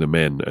drawing them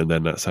in, and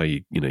then that's how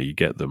you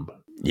get them.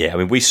 Yeah, I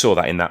mean, we saw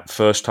that in that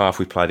first half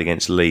we played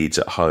against Leeds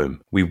at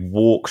home. We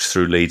walked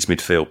through Leeds'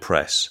 midfield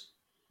press.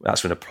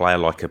 That's when a player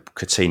like a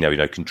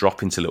Coutinho, can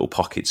drop into little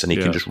pockets and he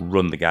can just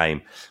run the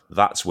game.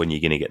 That's when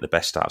you're going to get the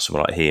best out of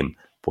someone like him,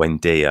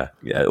 Buendia.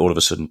 All of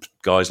a sudden,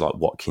 guys like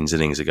Watkins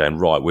and Ings are going,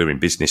 right, we're in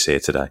business here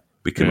today.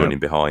 We can run in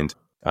behind.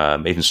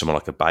 Even someone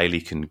like a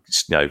Bailey can,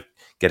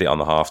 get it on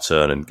the half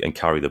turn and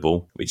carry the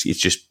ball. It's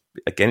just,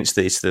 again, it's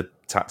the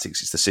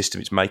tactics, it's the system,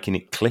 it's making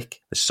it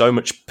click. There's so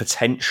much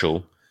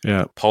potential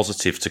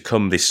positive to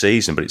come this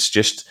season, but it's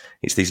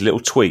these little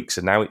tweaks.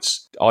 And now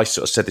I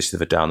sort of said this the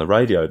other day on the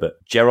radio,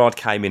 that Gerrard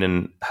came in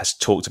and has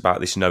talked about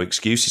this no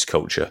excuses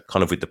culture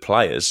kind of with the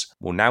players.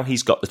 Well, now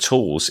he's got the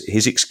tools.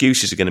 His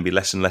excuses are going to be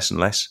less and less and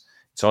less.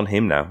 It's on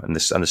him now and the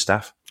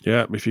staff.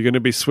 Yeah, if you're going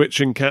to be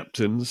switching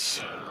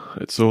captains,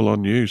 it's all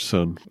on you,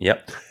 son.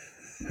 Yep.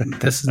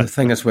 This is the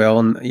thing as well,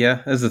 and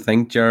this is the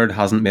thing. Gerrard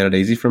hasn't made it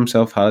easy for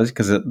himself, has he?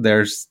 Because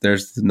there's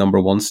the number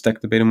one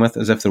stick to beat him with,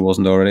 as if there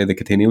wasn't already the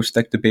Coutinho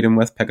stick to beat him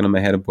with, picking him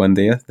ahead of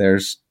Buendia.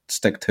 There's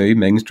stick 2,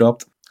 Mings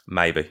dropped.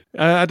 Maybe.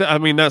 There'll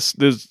be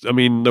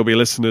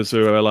listeners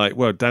who are like,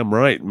 well, damn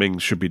right,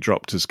 Mings should be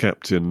dropped as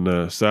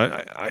captain.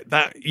 So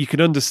that you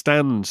can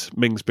understand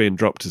Mings being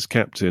dropped as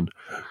captain.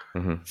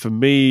 Mm-hmm. For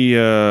me,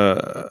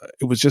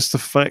 it was just the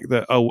fact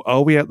that,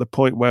 are we at the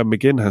point where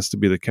McGinn has to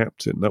be the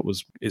captain?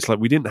 It's like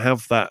we didn't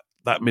have that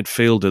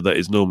midfielder that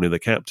is normally the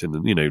captain,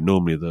 and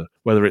normally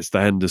whether it's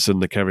the Henderson,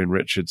 the Kevin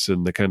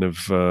Richardson, the kind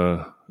of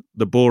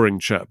the boring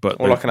chap,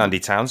 but like an Andy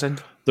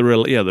Townsend, the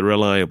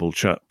reliable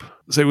chap.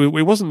 So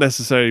it wasn't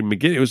necessarily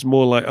McGinn. It was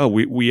more like,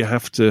 we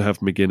have to have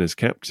McGinn as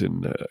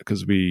captain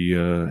because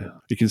you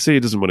can see he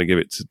doesn't want to give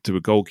it to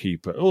a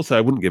goalkeeper. Also,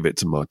 I wouldn't give it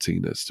to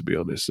Martinez, to be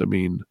honest. I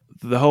mean,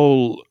 the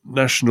whole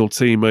national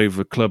team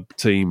over club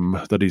team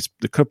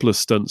the couple of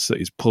stunts that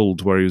he's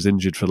pulled where he was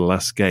injured for the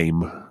last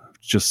game,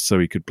 just so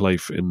he could play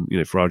for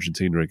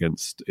Argentina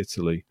against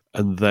Italy.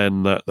 And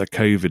then the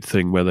COVID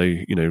thing where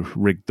they,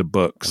 rigged the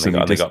books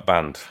and they got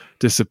banned.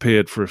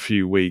 Disappeared for a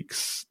few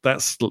weeks.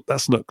 That's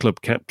not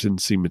club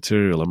captaincy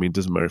material. I mean, it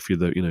doesn't matter if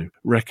you're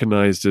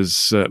recognised as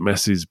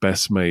Messi's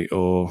best mate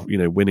or,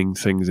 winning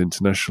things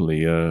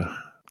internationally.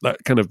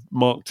 That kind of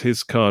marked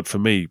his card for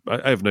me.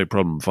 I have no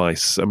problem with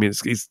Vice. I mean,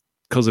 it's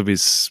because of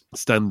his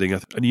standing.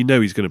 And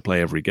he's going to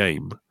play every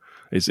game.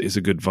 Is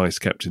a good vice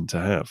captain to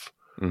have.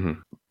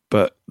 Mm-hmm.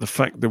 But the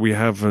fact that we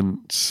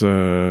haven't...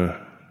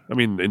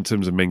 in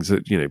terms of Mings,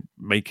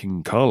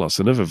 making Carlos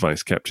another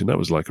vice captain, that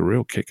was like a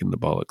real kick in the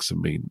bollocks of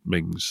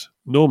Mings.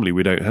 Normally,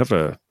 we don't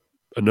have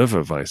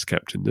another vice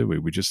captain, do we?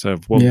 We just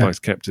have one vice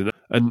captain.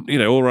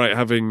 And, all right,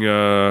 having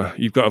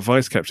you've got a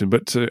vice captain,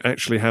 but to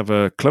actually have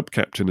a club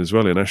captain as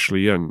well in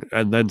Ashley Young,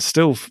 and then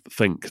still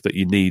think that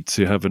you need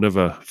to have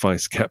another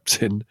vice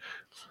captain,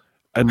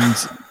 and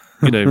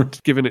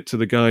giving it to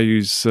the guy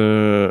who's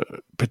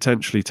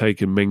potentially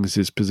taken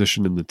Mings'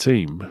 position in the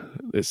team.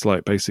 It's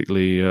like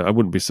basically, I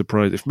wouldn't be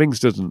surprised if Mings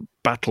doesn't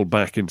battle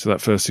back into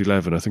that first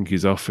 11. I think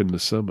he's off in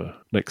the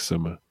next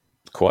summer.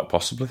 Quite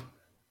possibly.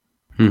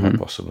 Mm-hmm. Quite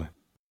possibly.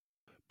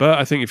 But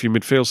I think if your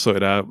midfield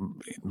sorted out,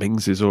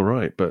 Mings is all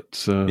right.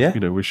 But,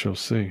 we shall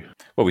see.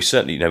 Well, we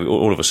certainly,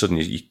 all of a sudden,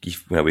 as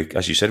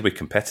you said, we're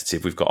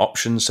competitive. We've got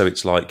options. So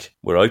it's like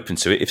we're open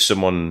to it. If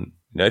someone...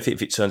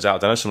 if it turns out, I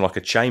don't know, someone like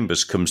a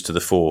Chambers comes to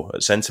the fore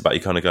at centre-back, you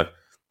kind of go,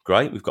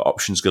 great, we've got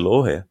options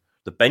galore here.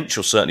 The bench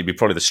will certainly be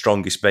probably the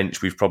strongest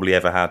bench we've probably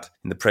ever had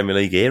in the Premier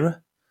League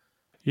era.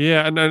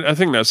 Yeah, and I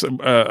think that's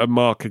a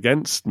mark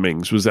against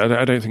Mings, was that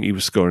I don't think he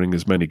was scoring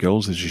as many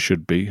goals as he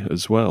should be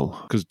as well.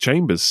 Because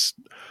Chambers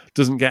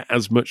doesn't get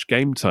as much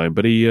game time,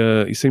 but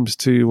he seems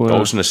to...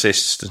 goals and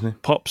assists, doesn't he?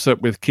 Pops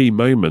up with key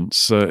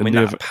moments in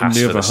that pass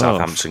for the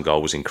Southampton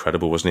goal was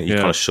incredible, wasn't it? You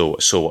kind of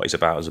saw what he's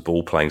about as a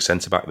ball-playing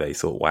centre-back there. You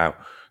thought, wow,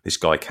 this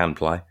guy can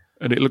play.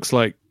 And it looks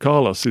like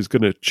Carlos is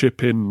going to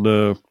chip in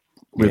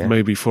with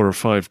maybe 4 or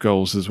 5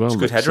 goals as well. It's a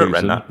good header at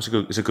Rennes.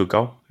 It's a good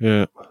goal.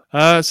 Yeah.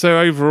 So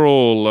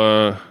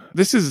overall,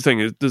 this is the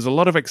thing. There's a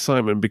lot of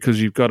excitement because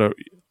you've got to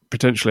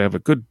potentially have a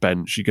good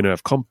bench. You're going to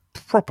have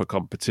proper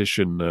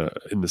competition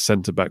in the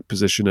centre-back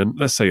position, and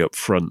let's say up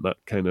front, that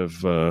kind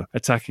of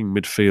attacking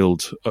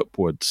midfield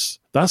upwards.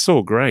 That's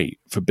all great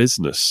for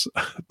business,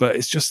 but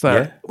it's just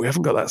that we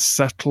haven't got that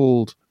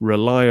settled,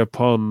 rely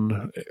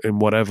upon in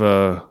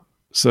whatever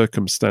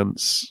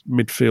circumstance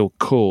midfield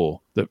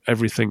core that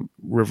everything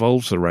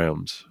revolves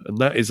around, and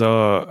that is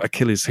our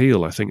Achilles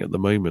heel, I think, at the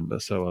moment.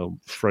 That's how I'll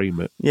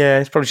frame it. Yeah,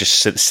 it's probably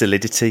just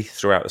solidity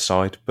throughout the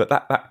side, but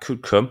that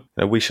could come.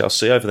 We shall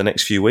see over the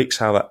next few weeks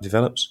how that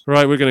develops.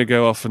 Right, we're going to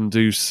go off and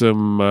do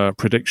some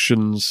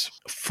predictions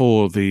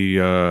for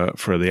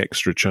the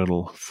extra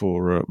channel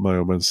for My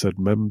Old Man Said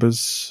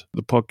members.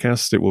 The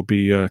podcast, it will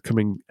be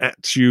coming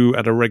at you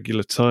at a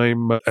regular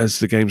time as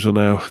the games will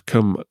now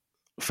come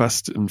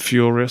fast and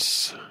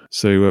furious.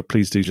 So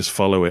please do just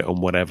follow it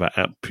on whatever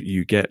app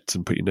you get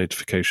and put your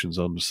notifications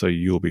on so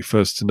you'll be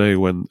first to know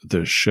when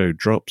the show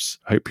drops.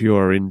 Hope you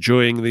are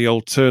enjoying the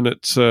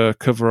alternate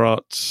cover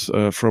art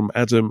from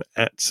Adam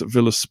at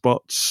Villa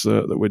Spots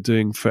that we're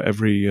doing for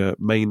every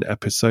main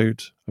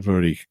episode. I've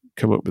already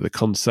come up with a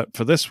concept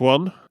for this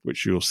one,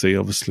 which you'll see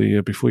obviously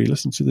before you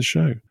listen to the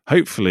show.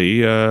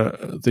 Hopefully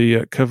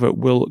the cover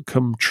will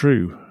come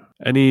true.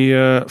 Any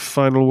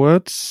final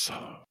words?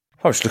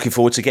 I was looking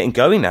forward to getting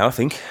going now, I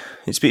think.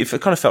 It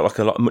kind of felt like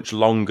a much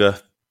longer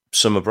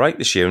summer break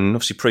this year. And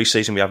obviously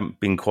pre-season we haven't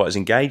been quite as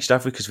engaged,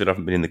 have we? Because we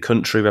haven't been in the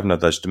country. We haven't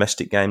had those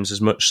domestic games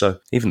as much. So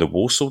even the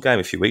Walsall game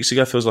a few weeks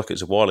ago feels like it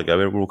was a while ago.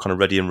 We're all kind of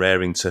ready and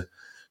raring to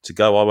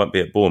go. I won't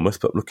be at Bournemouth,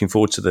 but looking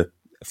forward to the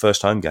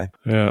first home game.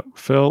 Yeah.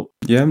 Phil?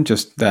 Yeah, I'm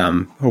just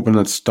hoping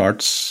it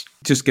starts.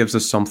 Just gives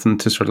us something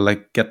to sort of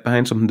like get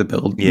behind, something to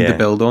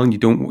build on. You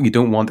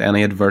don't want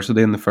any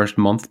adversity in the first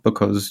month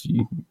because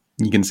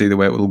you can see the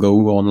way it will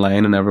go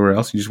online and everywhere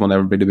else. You just want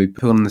everybody to be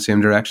pulling in the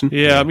same direction.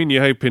 Yeah, I mean,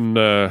 you're hoping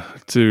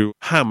to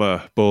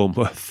hammer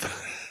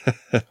Bournemouth,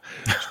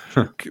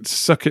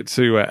 suck it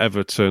to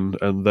Everton,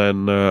 and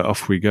then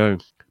off we go.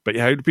 But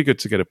yeah, it'd be good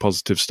to get a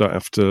positive start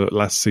after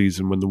last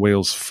season when the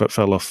wheels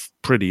fell off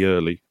pretty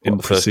early in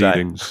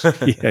proceedings.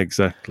 Yeah,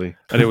 exactly.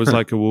 And it was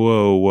like a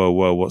whoa,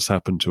 what's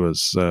happened to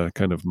us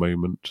kind of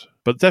moment.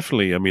 But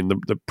definitely, I mean,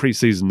 the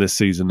pre-season this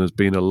season has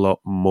been a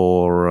lot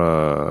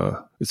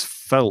more, it's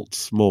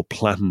felt more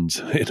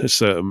planned in a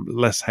certain,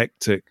 less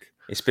hectic.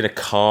 It's been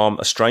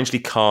a strangely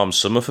calm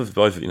summer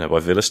by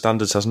Villa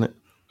standards, hasn't it?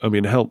 I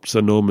mean, helped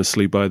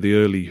enormously by the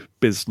early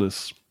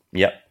business.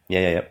 Yep.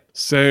 Yeah.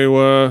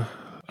 So,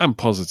 I'm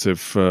positive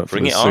for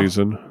this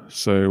season.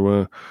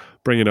 So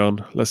bring it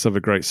on. Let's have a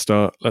great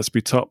start. Let's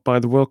be topped by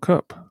the World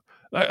Cup.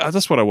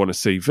 That's what I want to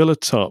see. Villa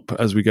top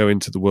as we go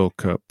into the World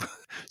Cup.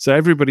 So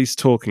everybody's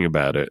talking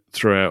about it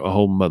throughout a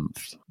whole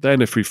month.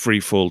 Then if we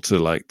free fall to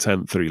like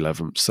 10th or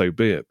 11th, so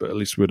be it. But at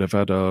least we'd have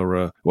had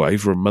our,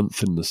 over a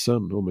month in the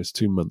sun, almost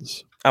 2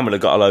 months. And we'll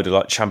have got a load of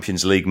like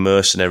Champions League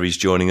mercenaries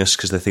joining us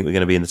because they think we're going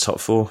to be in the top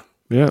 4.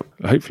 Yeah,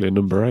 hopefully a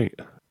number 8.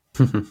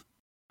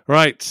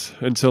 Right,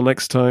 until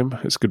next time,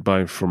 it's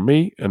goodbye from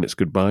me and it's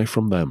goodbye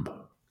from them.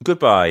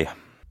 Goodbye.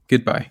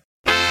 Goodbye.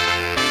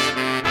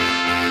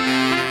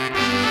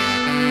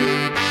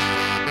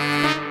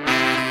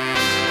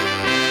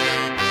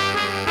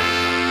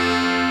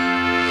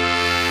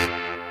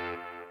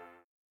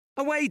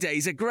 Away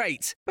days are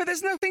great, but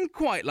there's nothing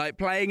quite like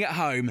playing at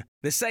home.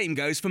 The same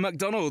goes for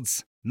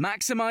McDonald's.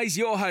 Maximise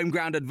your home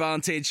ground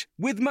advantage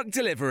with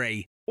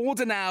McDelivery.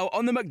 Order now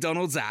on the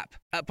McDonald's app.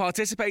 At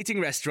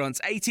participating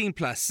restaurants, 18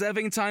 plus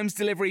serving times,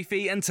 delivery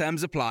fee and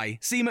terms apply.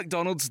 See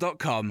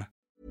mcdonalds.com.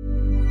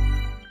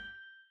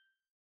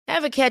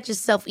 Ever catch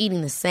yourself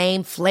eating the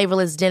same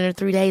flavorless dinner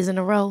 3 days in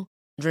a row?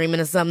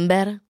 Dreaming of something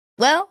better?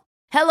 Well,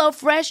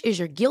 HelloFresh is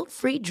your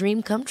guilt-free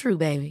dream come true,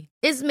 baby.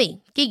 It's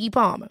me, Keke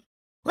Palmer.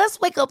 Let's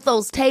wake up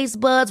those taste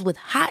buds with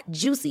hot,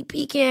 juicy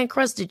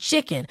pecan-crusted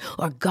chicken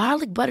or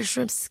garlic butter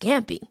shrimp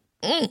scampi.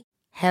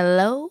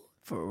 Hello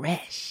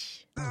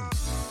Fresh.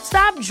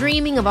 Stop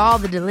dreaming of all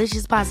the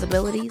delicious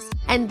possibilities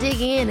and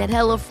dig in at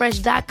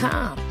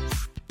HelloFresh.com.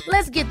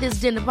 Let's get this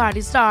dinner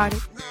party started.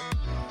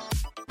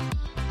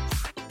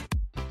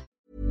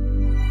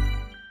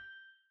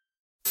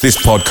 This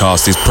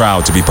podcast is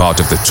proud to be part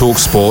of the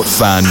TalkSport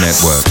Fan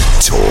Network.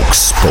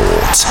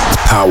 TalkSport.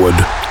 Powered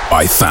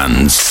by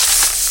fans.